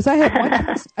 because I have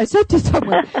I said to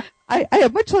someone, I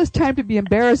have much less time to be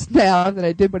embarrassed now than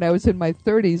I did when I was in my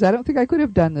 30s. I don't think I could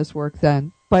have done this work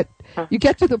then. But you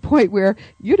get to the point where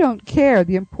you don't care.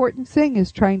 The important thing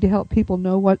is trying to help people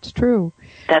know what's true.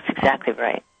 That's exactly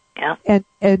right. Yeah.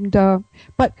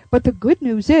 But the good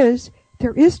news is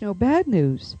there is no bad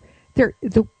news.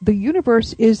 The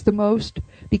universe is the most,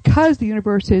 because the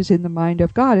universe is in the mind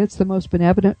of God, it's the most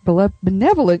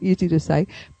benevolent, easy to say,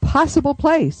 possible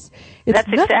place. That's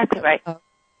exactly right.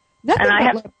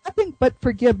 Nothing but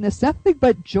forgiveness, nothing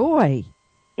but joy.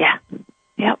 Yeah.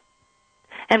 Yep.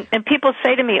 And people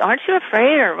say to me, aren't you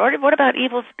afraid, or what about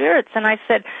evil spirits? And I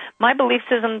said, my belief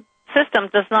system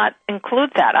does not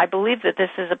include that. I believe that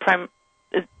this is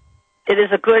it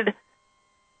is a good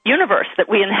universe that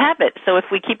we inhabit. So if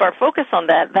we keep our focus on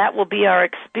that, that will be our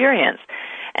experience.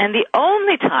 And the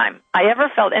only time I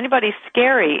ever felt anybody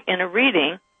scary in a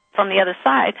reading from the other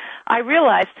side, I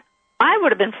realized I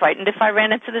would have been frightened if I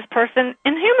ran into this person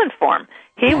in human form.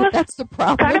 He was that's the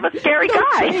problem. Kind of a scary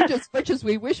guy. Change as much as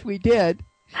we wish we did.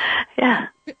 Yeah.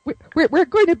 We're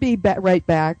going to be right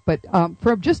back, but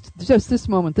from just this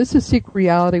moment, this is Seek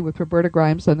Reality with Roberta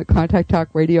Grimes on the Contact Talk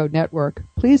Radio Network.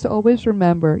 Please always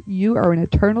remember, you are an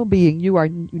eternal being.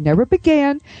 You never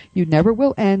began, you never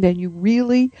will end, and you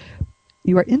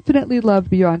are infinitely loved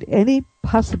beyond any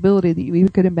possibility that you even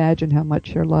could imagine how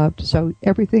much you're loved. So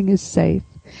everything is safe.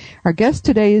 Our guest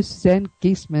today is Suzanne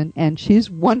Giesemann, and she's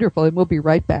wonderful, and we'll be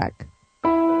right back.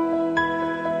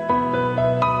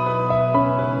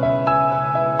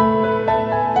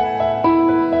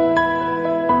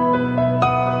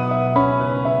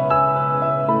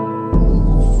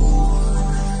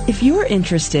 If you're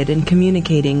interested in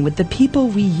communicating with the people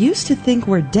we used to think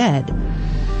were dead,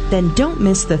 then don't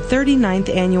miss the 39th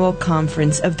Annual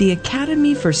Conference of the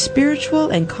Academy for Spiritual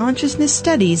and Consciousness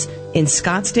Studies in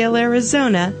Scottsdale,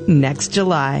 Arizona, next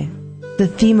July. The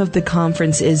theme of the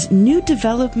conference is New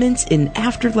Developments in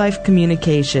Afterlife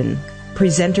Communication.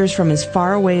 Presenters from as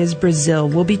far away as Brazil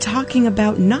will be talking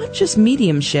about not just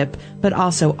mediumship, but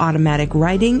also automatic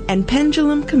writing and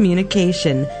pendulum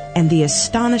communication, and the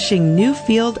astonishing new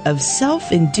field of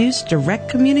self-induced direct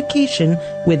communication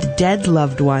with dead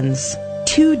loved ones.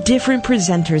 2 different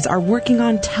presenters are working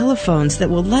on telephones that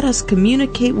will let us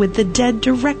communicate with the dead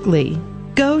directly.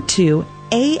 Go to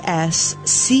ascsi.org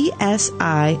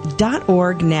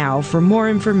now for more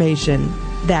information.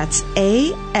 That's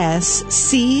ascsi.org.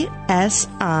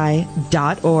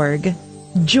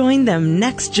 Join them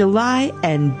next July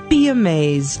and be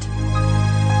amazed.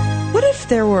 What if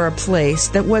there were a place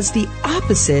that was the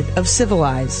opposite of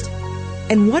civilized?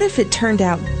 And what if it turned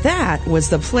out that was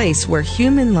the place where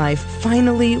human life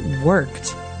finally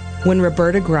worked? When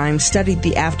Roberta Grimes studied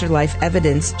the afterlife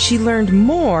evidence, she learned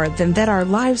more than that our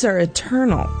lives are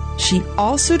eternal. She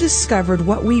also discovered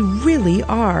what we really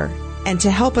are. And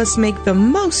to help us make the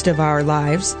most of our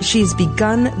lives, she's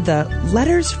begun the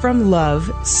Letters from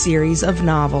Love series of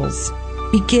novels.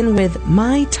 Begin with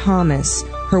My Thomas,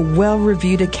 her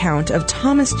well-reviewed account of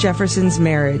Thomas Jefferson's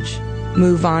marriage.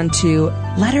 Move on to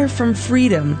Letter from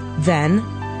Freedom, then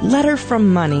Letter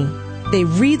from Money. They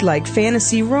read like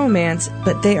fantasy romance,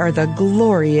 but they are the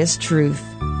glorious truth.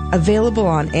 Available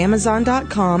on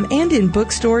Amazon.com and in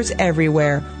bookstores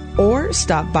everywhere, or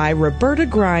stop by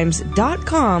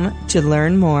RobertaGrimes.com to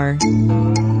learn more.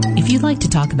 If you'd like to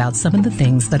talk about some of the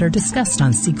things that are discussed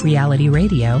on Seek Reality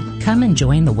Radio, come and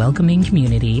join the welcoming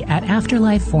community at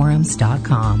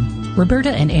AfterlifeForums.com.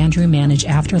 Roberta and Andrew manage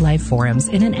Afterlife Forums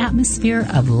in an atmosphere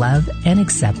of love and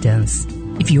acceptance.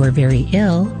 If you are very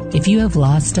ill, if you have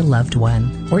lost a loved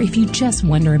one, or if you just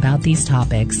wonder about these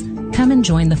topics, come and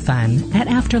join the fun at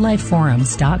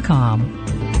AfterlifeForums.com.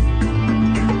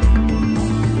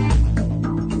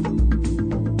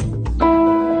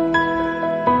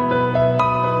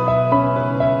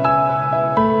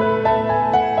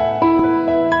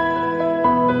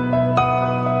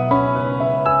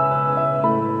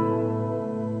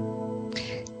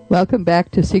 Welcome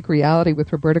back to Seek Reality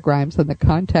with Roberta Grimes on the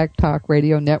Contact Talk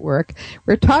Radio Network.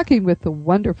 We're talking with the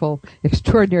wonderful,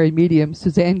 extraordinary medium,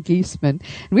 Suzanne Giesemann.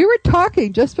 And we were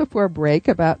talking just before break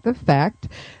about the fact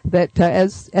that,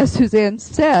 as Suzanne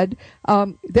said,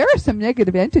 there are some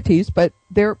negative entities, but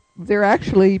they're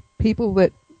actually people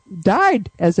that died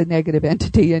as a negative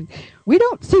entity, and we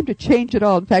don't seem to change at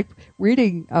all. In fact,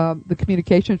 reading the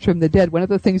communications from the dead, one of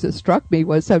the things that struck me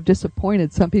was how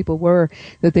disappointed some people were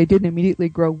that they didn't immediately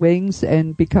grow wings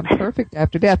and become perfect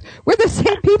after death. We're the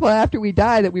same people after we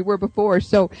die that we were before,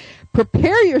 so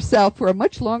prepare yourself for a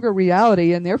much longer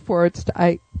reality, and therefore it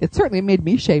certainly made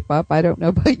me shape up. I don't know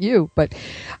about you, but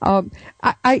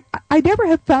I never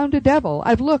have found a devil.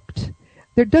 I've looked.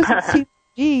 There doesn't seem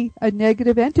be a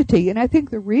negative entity, and I think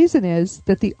the reason is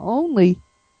that the only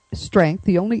strength,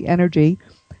 the only energy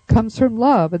comes from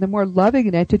love, and the more loving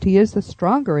an entity is, the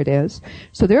stronger it is.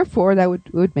 So therefore that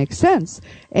would make sense.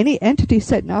 Any entity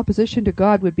set in opposition to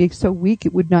God would be so weak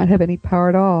it would not have any power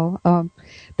at all.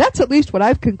 That's at least what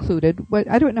I've concluded. But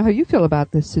I don't know how you feel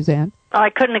about this, Suzanne. I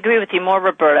couldn't agree with you more,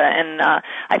 Roberta, and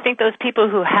I think those people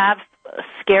who have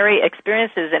scary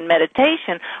experiences in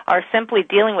meditation are simply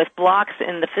dealing with blocks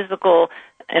in the physical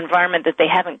environment that they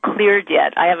haven't cleared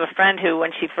yet. I have a friend who,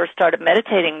 when she first started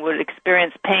meditating, would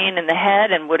experience pain in the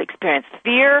head and would experience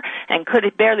fear and could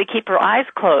barely keep her eyes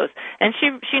closed. And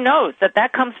she knows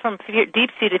that comes from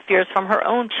deep-seated fears from her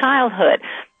own childhood.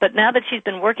 But now that she's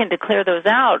been working to clear those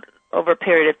out over a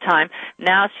period of time,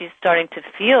 now she's starting to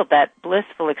feel that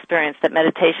blissful experience that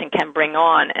meditation can bring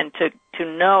on, and to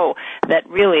know that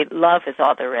really love is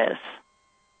all there is.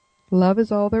 Love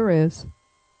is all there is.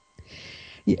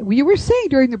 You were saying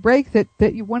during the break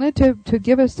that you wanted to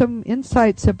give us some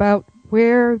insights about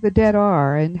where the dead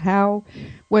are and how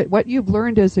what you've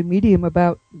learned as a medium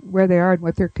about where they are and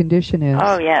what their condition is.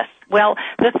 Oh, yes. Well,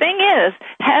 the thing is,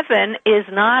 heaven is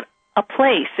not a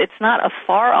place. It's not a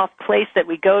far-off place that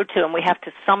we go to and we have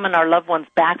to summon our loved ones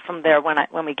back from there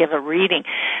when we give a reading.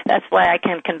 That's why I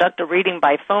can conduct a reading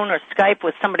by phone or Skype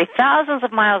with somebody thousands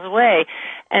of miles away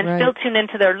and still tune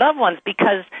into their loved ones,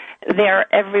 because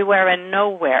they're everywhere and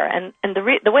nowhere. And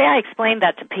the way I explain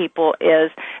that to people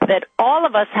is that all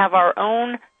of us have our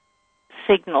own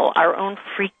signal, our own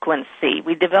frequency.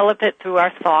 We develop it through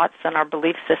our thoughts and our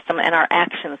belief system and our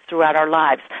actions throughout our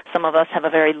lives. Some of us have a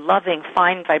very loving,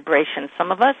 fine vibration.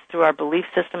 Some of us, through our belief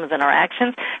systems and our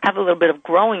actions, have a little bit of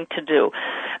growing to do.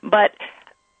 But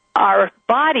our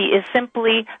body is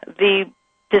simply the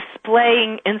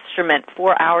displaying instrument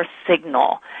for our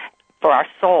signal, for our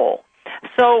soul.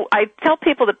 So I tell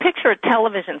people to picture a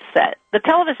television set. The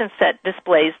television set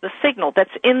displays the signal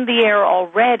that's in the air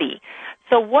already.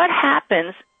 So what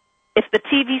happens if the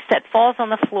TV set falls on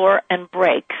the floor and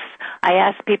breaks? I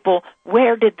ask people,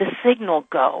 where did the signal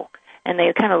go? And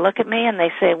they kind of look at me and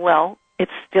they say, well,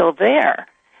 it's still there.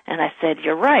 And I said,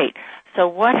 you're right. So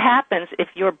what happens if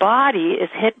your body is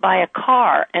hit by a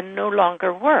car and no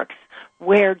longer works?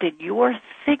 Where did your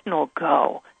signal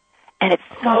go? And it's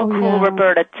so cool,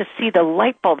 Roberta, to see the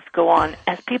light bulbs go on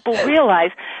as people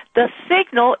realize the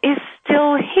signal is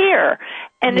still here.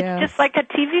 And it's just like a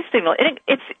TV signal.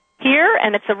 It's here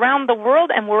and it's around the world,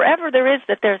 and wherever there is,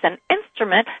 that there's an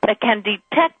instrument that can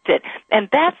detect it. And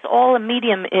that's all a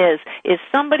medium is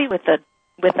somebody with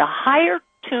a higher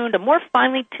tuned, a more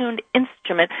finely tuned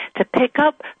instrument to pick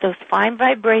up those fine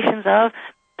vibrations of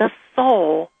the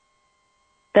soul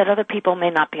that other people may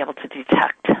not be able to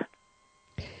detect.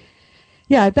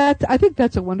 Yeah, I think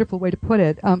that's a wonderful way to put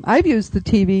it. I've used the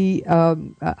TV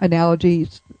analogy,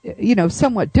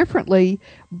 somewhat differently,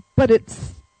 but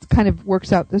it's kind of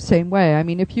works out the same way. I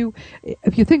mean, if you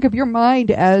think of your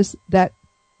mind as that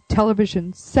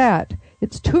television set,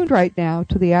 it's tuned right now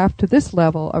to this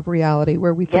level of reality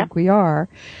where we think we are.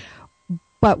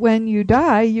 But when you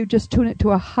die, you just tune it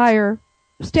to a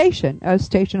station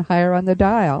higher on the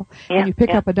dial, and you pick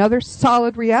up another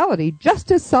solid reality,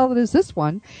 just as solid as this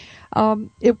one.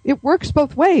 It works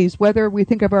both ways, whether we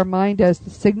think of our mind as the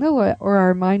signal or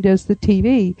our mind as the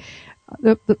TV.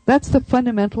 That's the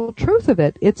fundamental truth of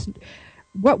it. It's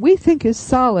what we think is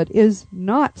solid is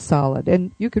not solid,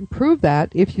 and you can prove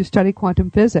that if you study quantum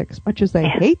physics. Much as they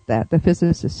hate that, the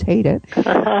physicists hate it.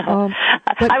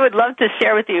 I would love to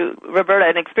share with you, Roberta,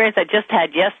 an experience I just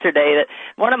had yesterday. That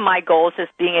one of my goals is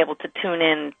being able to tune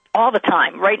in all the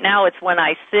time. Right now, it's when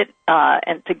I sit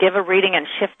and to give a reading and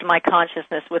shift my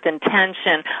consciousness with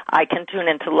intention, I can tune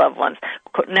into loved ones.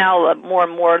 Now, more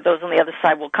and more, those on the other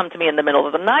side will come to me in the middle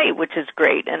of the night, which is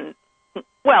great. And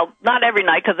well, not every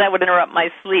night because that would interrupt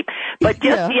my sleep. But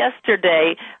just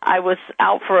yesterday, I was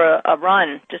out for a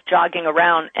run, just jogging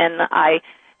around, and I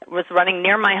was running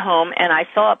near my home, and I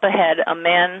saw up ahead a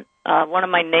man, one of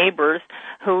my neighbors,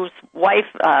 whose wife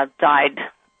died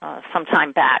some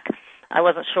time back. I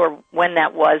wasn't sure when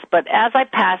that was, but as I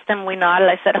passed him, we nodded.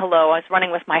 I said hello. I was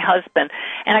running with my husband,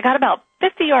 and I got about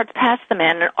 50 yards past the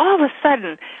man, and all of a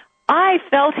sudden, I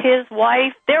felt his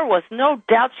wife. There was no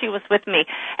doubt she was with me.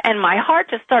 And my heart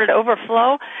just started to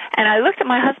overflow. And I looked at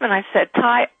my husband and I said,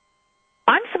 Ty,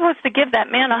 I'm supposed to give that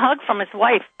man a hug from his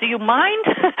wife. Do you mind?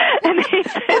 And he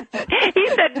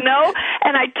said no.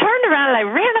 And I turned around and I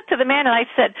ran up to the man and I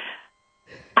said,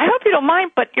 I hope you don't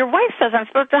mind, but your wife says I'm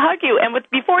supposed to hug you. And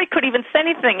before he could even say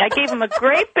anything, I gave him a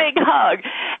great big hug.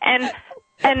 And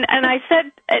I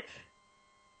said,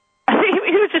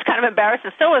 he was just kind of embarrassed,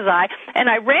 and so was I. And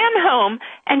I ran home,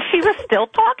 and she was still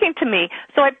talking to me.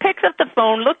 So I picked up the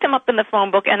phone, looked him up in the phone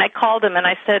book, and I called him, and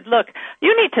I said, look,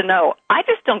 you need to know, I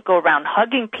just don't go around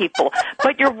hugging people.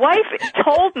 But your wife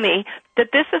told me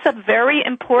that this is a very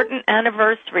important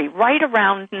anniversary right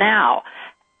around now.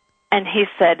 And he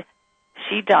said,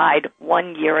 she died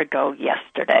 1 year ago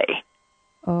yesterday.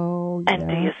 Oh, yeah. And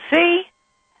do you see?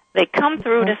 They come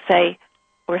through to say,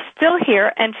 we're still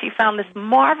here, and she found this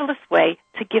marvelous way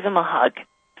to give him a hug.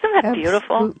 Isn't that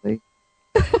beautiful? Absolutely.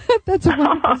 That's a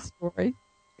wonderful story.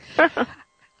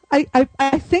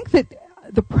 I think that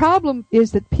the problem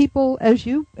is that people, as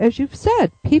you've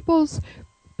said, people's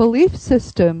belief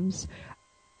systems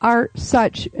are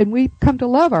such, and we come to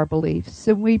love our beliefs,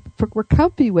 and we're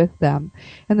comfy with them.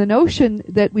 And the notion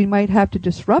that we might have to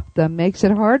disrupt them makes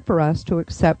it hard for us to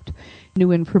accept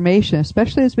new information,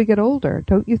 especially as we get older.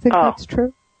 Don't you think that's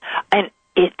true? And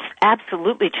it's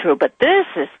absolutely true, but this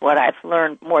is what I've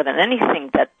learned more than anything,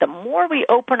 that the more we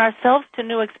open ourselves to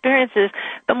new experiences,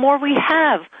 the more we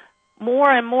have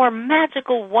more and more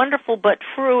magical, wonderful, but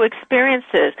true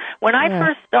experiences. When I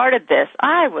first started this,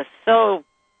 I was so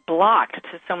blocked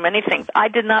to so many things. I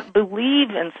did not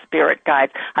believe in spirit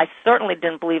guides. I certainly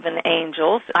didn't believe in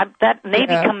angels. That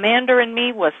Navy commander in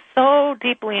me was so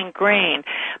deeply ingrained.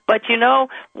 But, you know,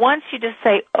 once you just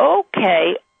say,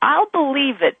 okay, I'll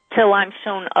believe it till I'm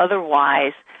shown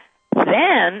otherwise,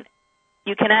 then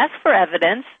you can ask for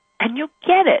evidence and you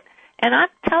get it. And I'm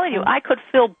telling you, I could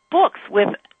fill books with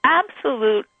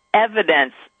absolute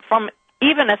evidence from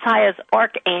even as high as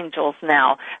archangels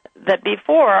now, that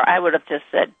before I would have just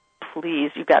said,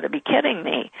 please, you've got to be kidding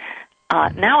me.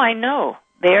 Now I know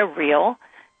they're real.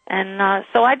 And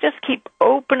so I just keep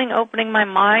opening my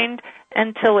mind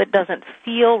until it doesn't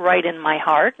feel right in my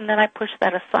heart, and then I push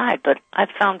that aside. But I've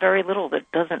found very little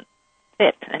that doesn't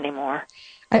fit anymore.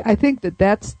 I think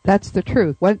that's the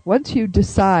truth. Once you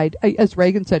decide, as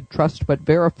Reagan said, trust but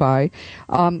verify.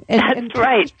 That's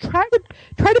right. Try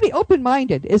to be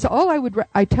open-minded is all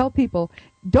I tell people.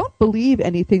 Don't believe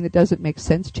anything that doesn't make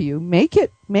sense to you. Make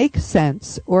it make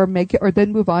sense, or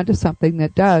then move on to something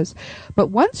that does. But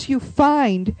once you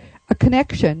find a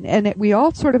connection, and we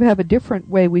all sort of have a different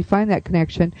way we find that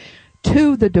connection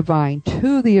to the divine,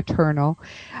 to the eternal.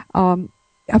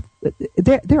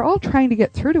 They're all trying to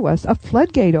get through to us. A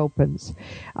floodgate opens,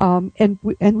 and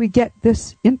we get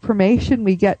this information.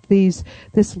 We get this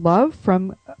love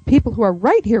from people who are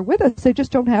right here with us. They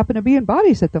just don't happen to be in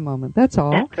bodies at the moment. That's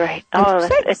all. That's right.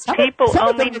 It's people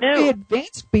only knew.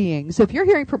 Advanced beings. If you're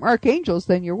hearing from archangels,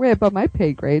 then you're way above my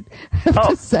pay grade. I have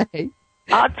to say.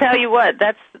 I'll tell you what.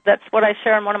 That's what I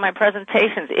share in one of my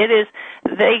presentations.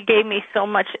 They gave me so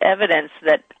much evidence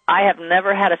that I have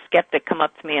never had a skeptic come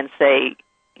up to me and say,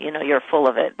 you know, you're full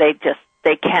of it.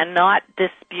 They cannot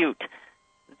dispute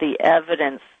the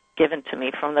evidence given to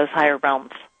me from those higher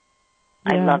realms.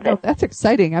 I love it. That's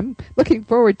exciting. I'm looking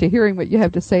forward to hearing what you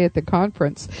have to say at the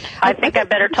conference. I think I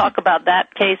better talk about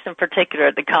that case in particular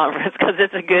at the conference because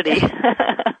it's a goodie.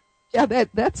 Yeah,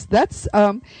 that's.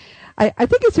 I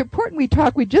think it's important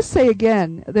we just say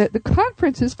again that the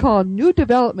conference is called New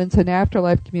Developments in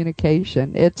Afterlife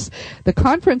Communication. It's the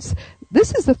conference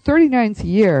this is the 39th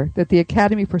year that the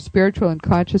Academy for Spiritual and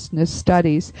Consciousness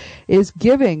Studies is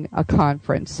giving a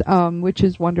conference, which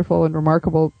is wonderful and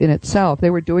remarkable in itself. They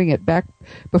were doing it back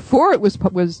before it was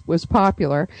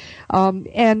popular.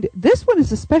 And this one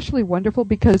is especially wonderful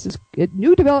because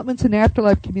new developments in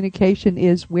afterlife communication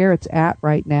is where it's at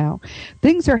right now.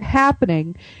 Things are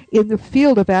happening in the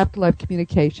field of afterlife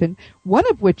communication, one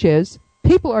of which is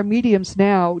people are mediums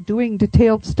now doing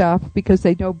detailed stuff because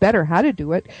they know better how to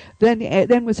do it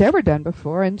than was ever done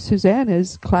before. And Suzanne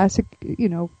is classic,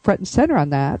 front and center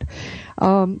on that.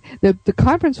 The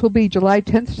conference will be July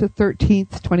 10th to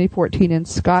 13th, 2014 in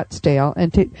Scottsdale.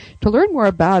 And to learn more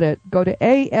about it, go to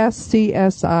ascsi.org.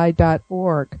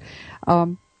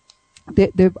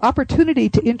 The opportunity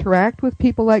to interact with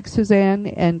people like Suzanne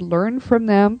and learn from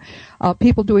them,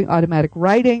 people doing automatic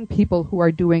writing, people who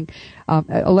are doing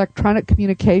electronic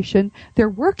communication. They're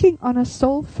working on a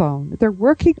soul phone. They're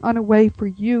working on a way for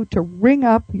you to ring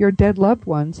up your dead loved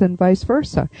ones and vice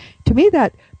versa. To me,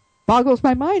 that boggles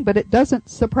my mind, but it doesn't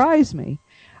surprise me.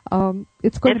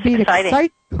 It's going to be an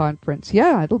exciting conference.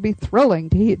 Yeah, it'll be thrilling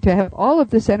to have all of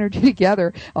this energy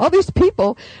together, all these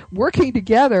people working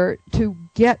together to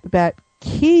get that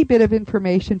key bit of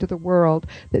information to the world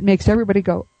that makes everybody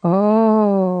go,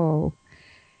 oh,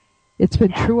 it's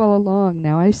been true all along.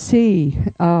 Now I see.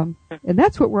 And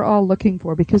that's what we're all looking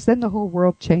for, because then the whole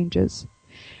world changes.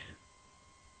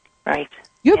 Right.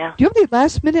 Do you have any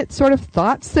last-minute sort of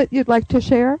thoughts that you'd like to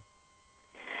share?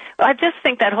 Well, I just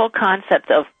think that whole concept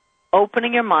of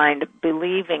opening your mind,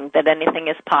 believing that anything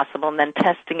is possible, and then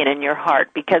testing it in your heart,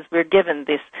 because we're given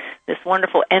this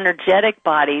wonderful energetic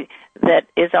body that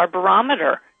is our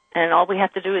barometer, and all we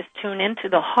have to do is tune into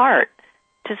the heart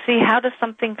to see how does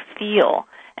something feel,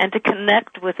 and to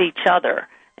connect with each other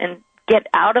and get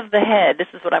out of the head. This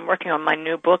is what I'm working on my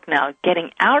new book now,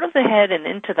 getting out of the head and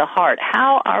into the heart.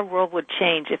 How our world would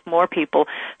change if more people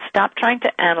stop trying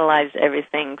to analyze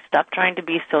everything, stop trying to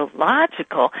be so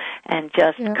logical, and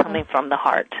just coming from the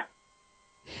heart.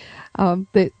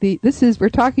 We're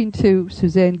talking to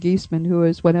Suzanne Giesemann, who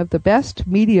is one of the best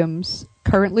mediums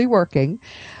currently working,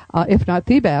 if not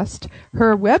the best.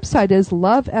 Her website is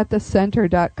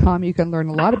loveatthecenter.com. You can learn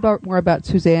a lot more about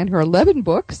Suzanne, her 11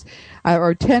 books,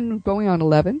 or 10 going on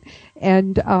 11,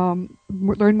 and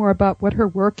learn more about what her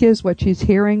work is, what she's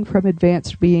hearing from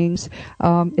advanced beings.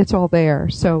 It's all there.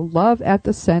 So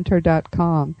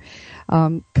loveatthecenter.com.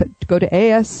 Go to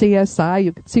ASCSI.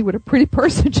 You can see what a pretty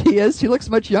person she is. She looks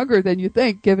much younger than you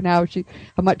think, given how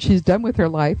much she's done with her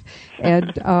life.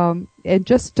 And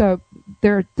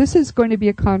this is going to be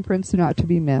a conference not to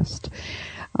be missed.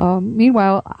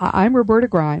 Meanwhile, I'm Roberta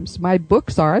Grimes. My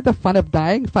books are The Fun of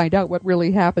Dying, Find Out What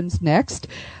Really Happens Next,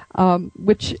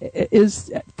 which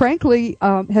is, frankly,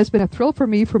 has been a thrill for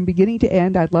me from beginning to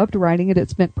end. I loved writing it.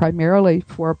 It's meant primarily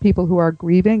for people who are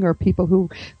grieving or people who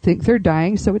think they're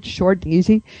dying, so it's short and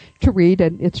easy to read,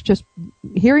 and it's just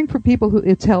hearing from people who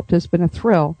it's helped has been a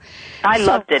thrill. I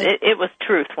loved it. It was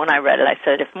truth when I read it. I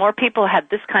said, if more people had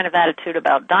this kind of attitude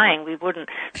about dying, we wouldn't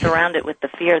surround it with the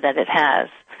fear that it has.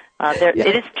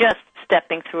 It is just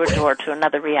stepping through a door to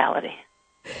another reality.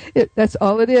 That's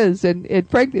all it is, and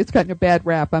frankly, it's gotten a bad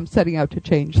rap. I'm setting out to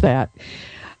change that.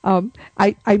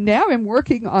 I now am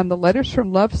working on the Letters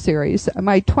from Love series.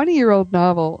 My 20-year-old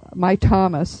novel, My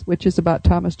Thomas, which is about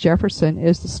Thomas Jefferson,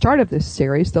 is the start of this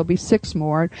series. There'll be 6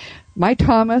 more. My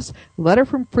Thomas, Letter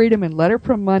from Freedom, and Letter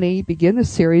from Money begin the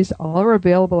series. All are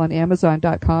available on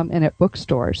Amazon.com and at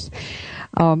bookstores.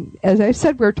 As I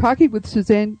said, we're talking with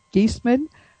Suzanne Giesemann.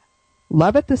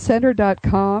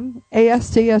 loveatthecenter.com,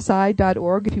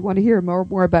 ascsi.org if you want to hear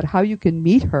more about how you can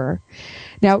meet her.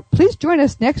 Now, please join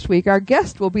us next week. Our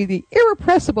guest will be the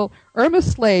irrepressible Irma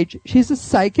Slade. She's a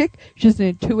psychic. She's an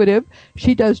intuitive.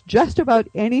 She does just about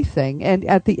anything. And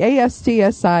at the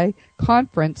ASCSI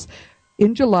conference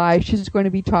in July, she's going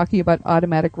to be talking about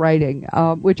automatic writing,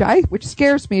 which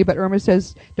scares me, but Irma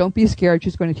says, don't be scared.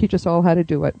 She's going to teach us all how to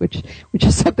do it, which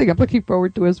is something I'm looking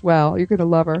forward to as well. You're going to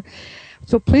love her.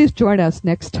 So please join us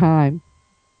next time.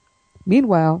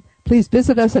 Meanwhile, please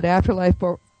visit us at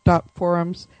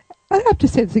afterlife.forums. I have to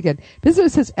say this again. Visit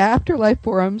us at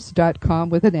afterlifeforums.com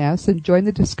with an S and join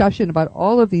the discussion about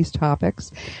all of these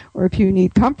topics. Or if you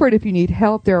need comfort, if you need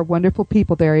help, there are wonderful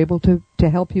people there able to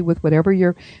help you with whatever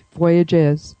your voyage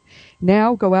is.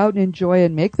 Now go out and enjoy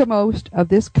and make the most of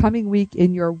this coming week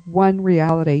in your one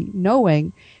reality,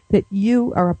 knowing that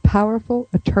you are a powerful,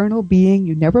 eternal being.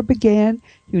 You never began,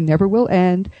 you never will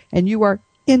end, and you are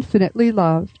infinitely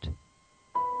loved.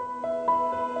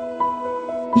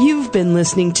 You've been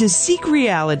listening to Seek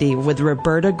Reality with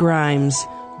Roberta Grimes.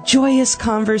 Joyous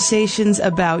conversations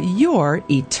about your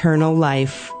eternal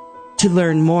life. To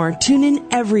learn more, tune in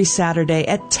every Saturday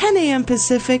at 10 a.m.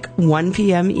 Pacific, 1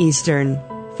 p.m. Eastern.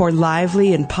 For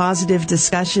lively and positive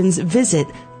discussions, visit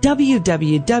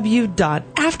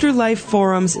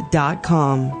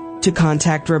www.afterlifeforums.com. To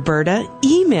contact Roberta,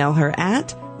 email her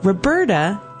at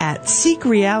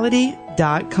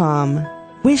roberta@seekreality.com.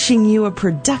 Wishing you a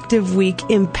productive week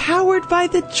empowered by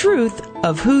the truth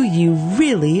of who you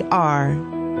really are.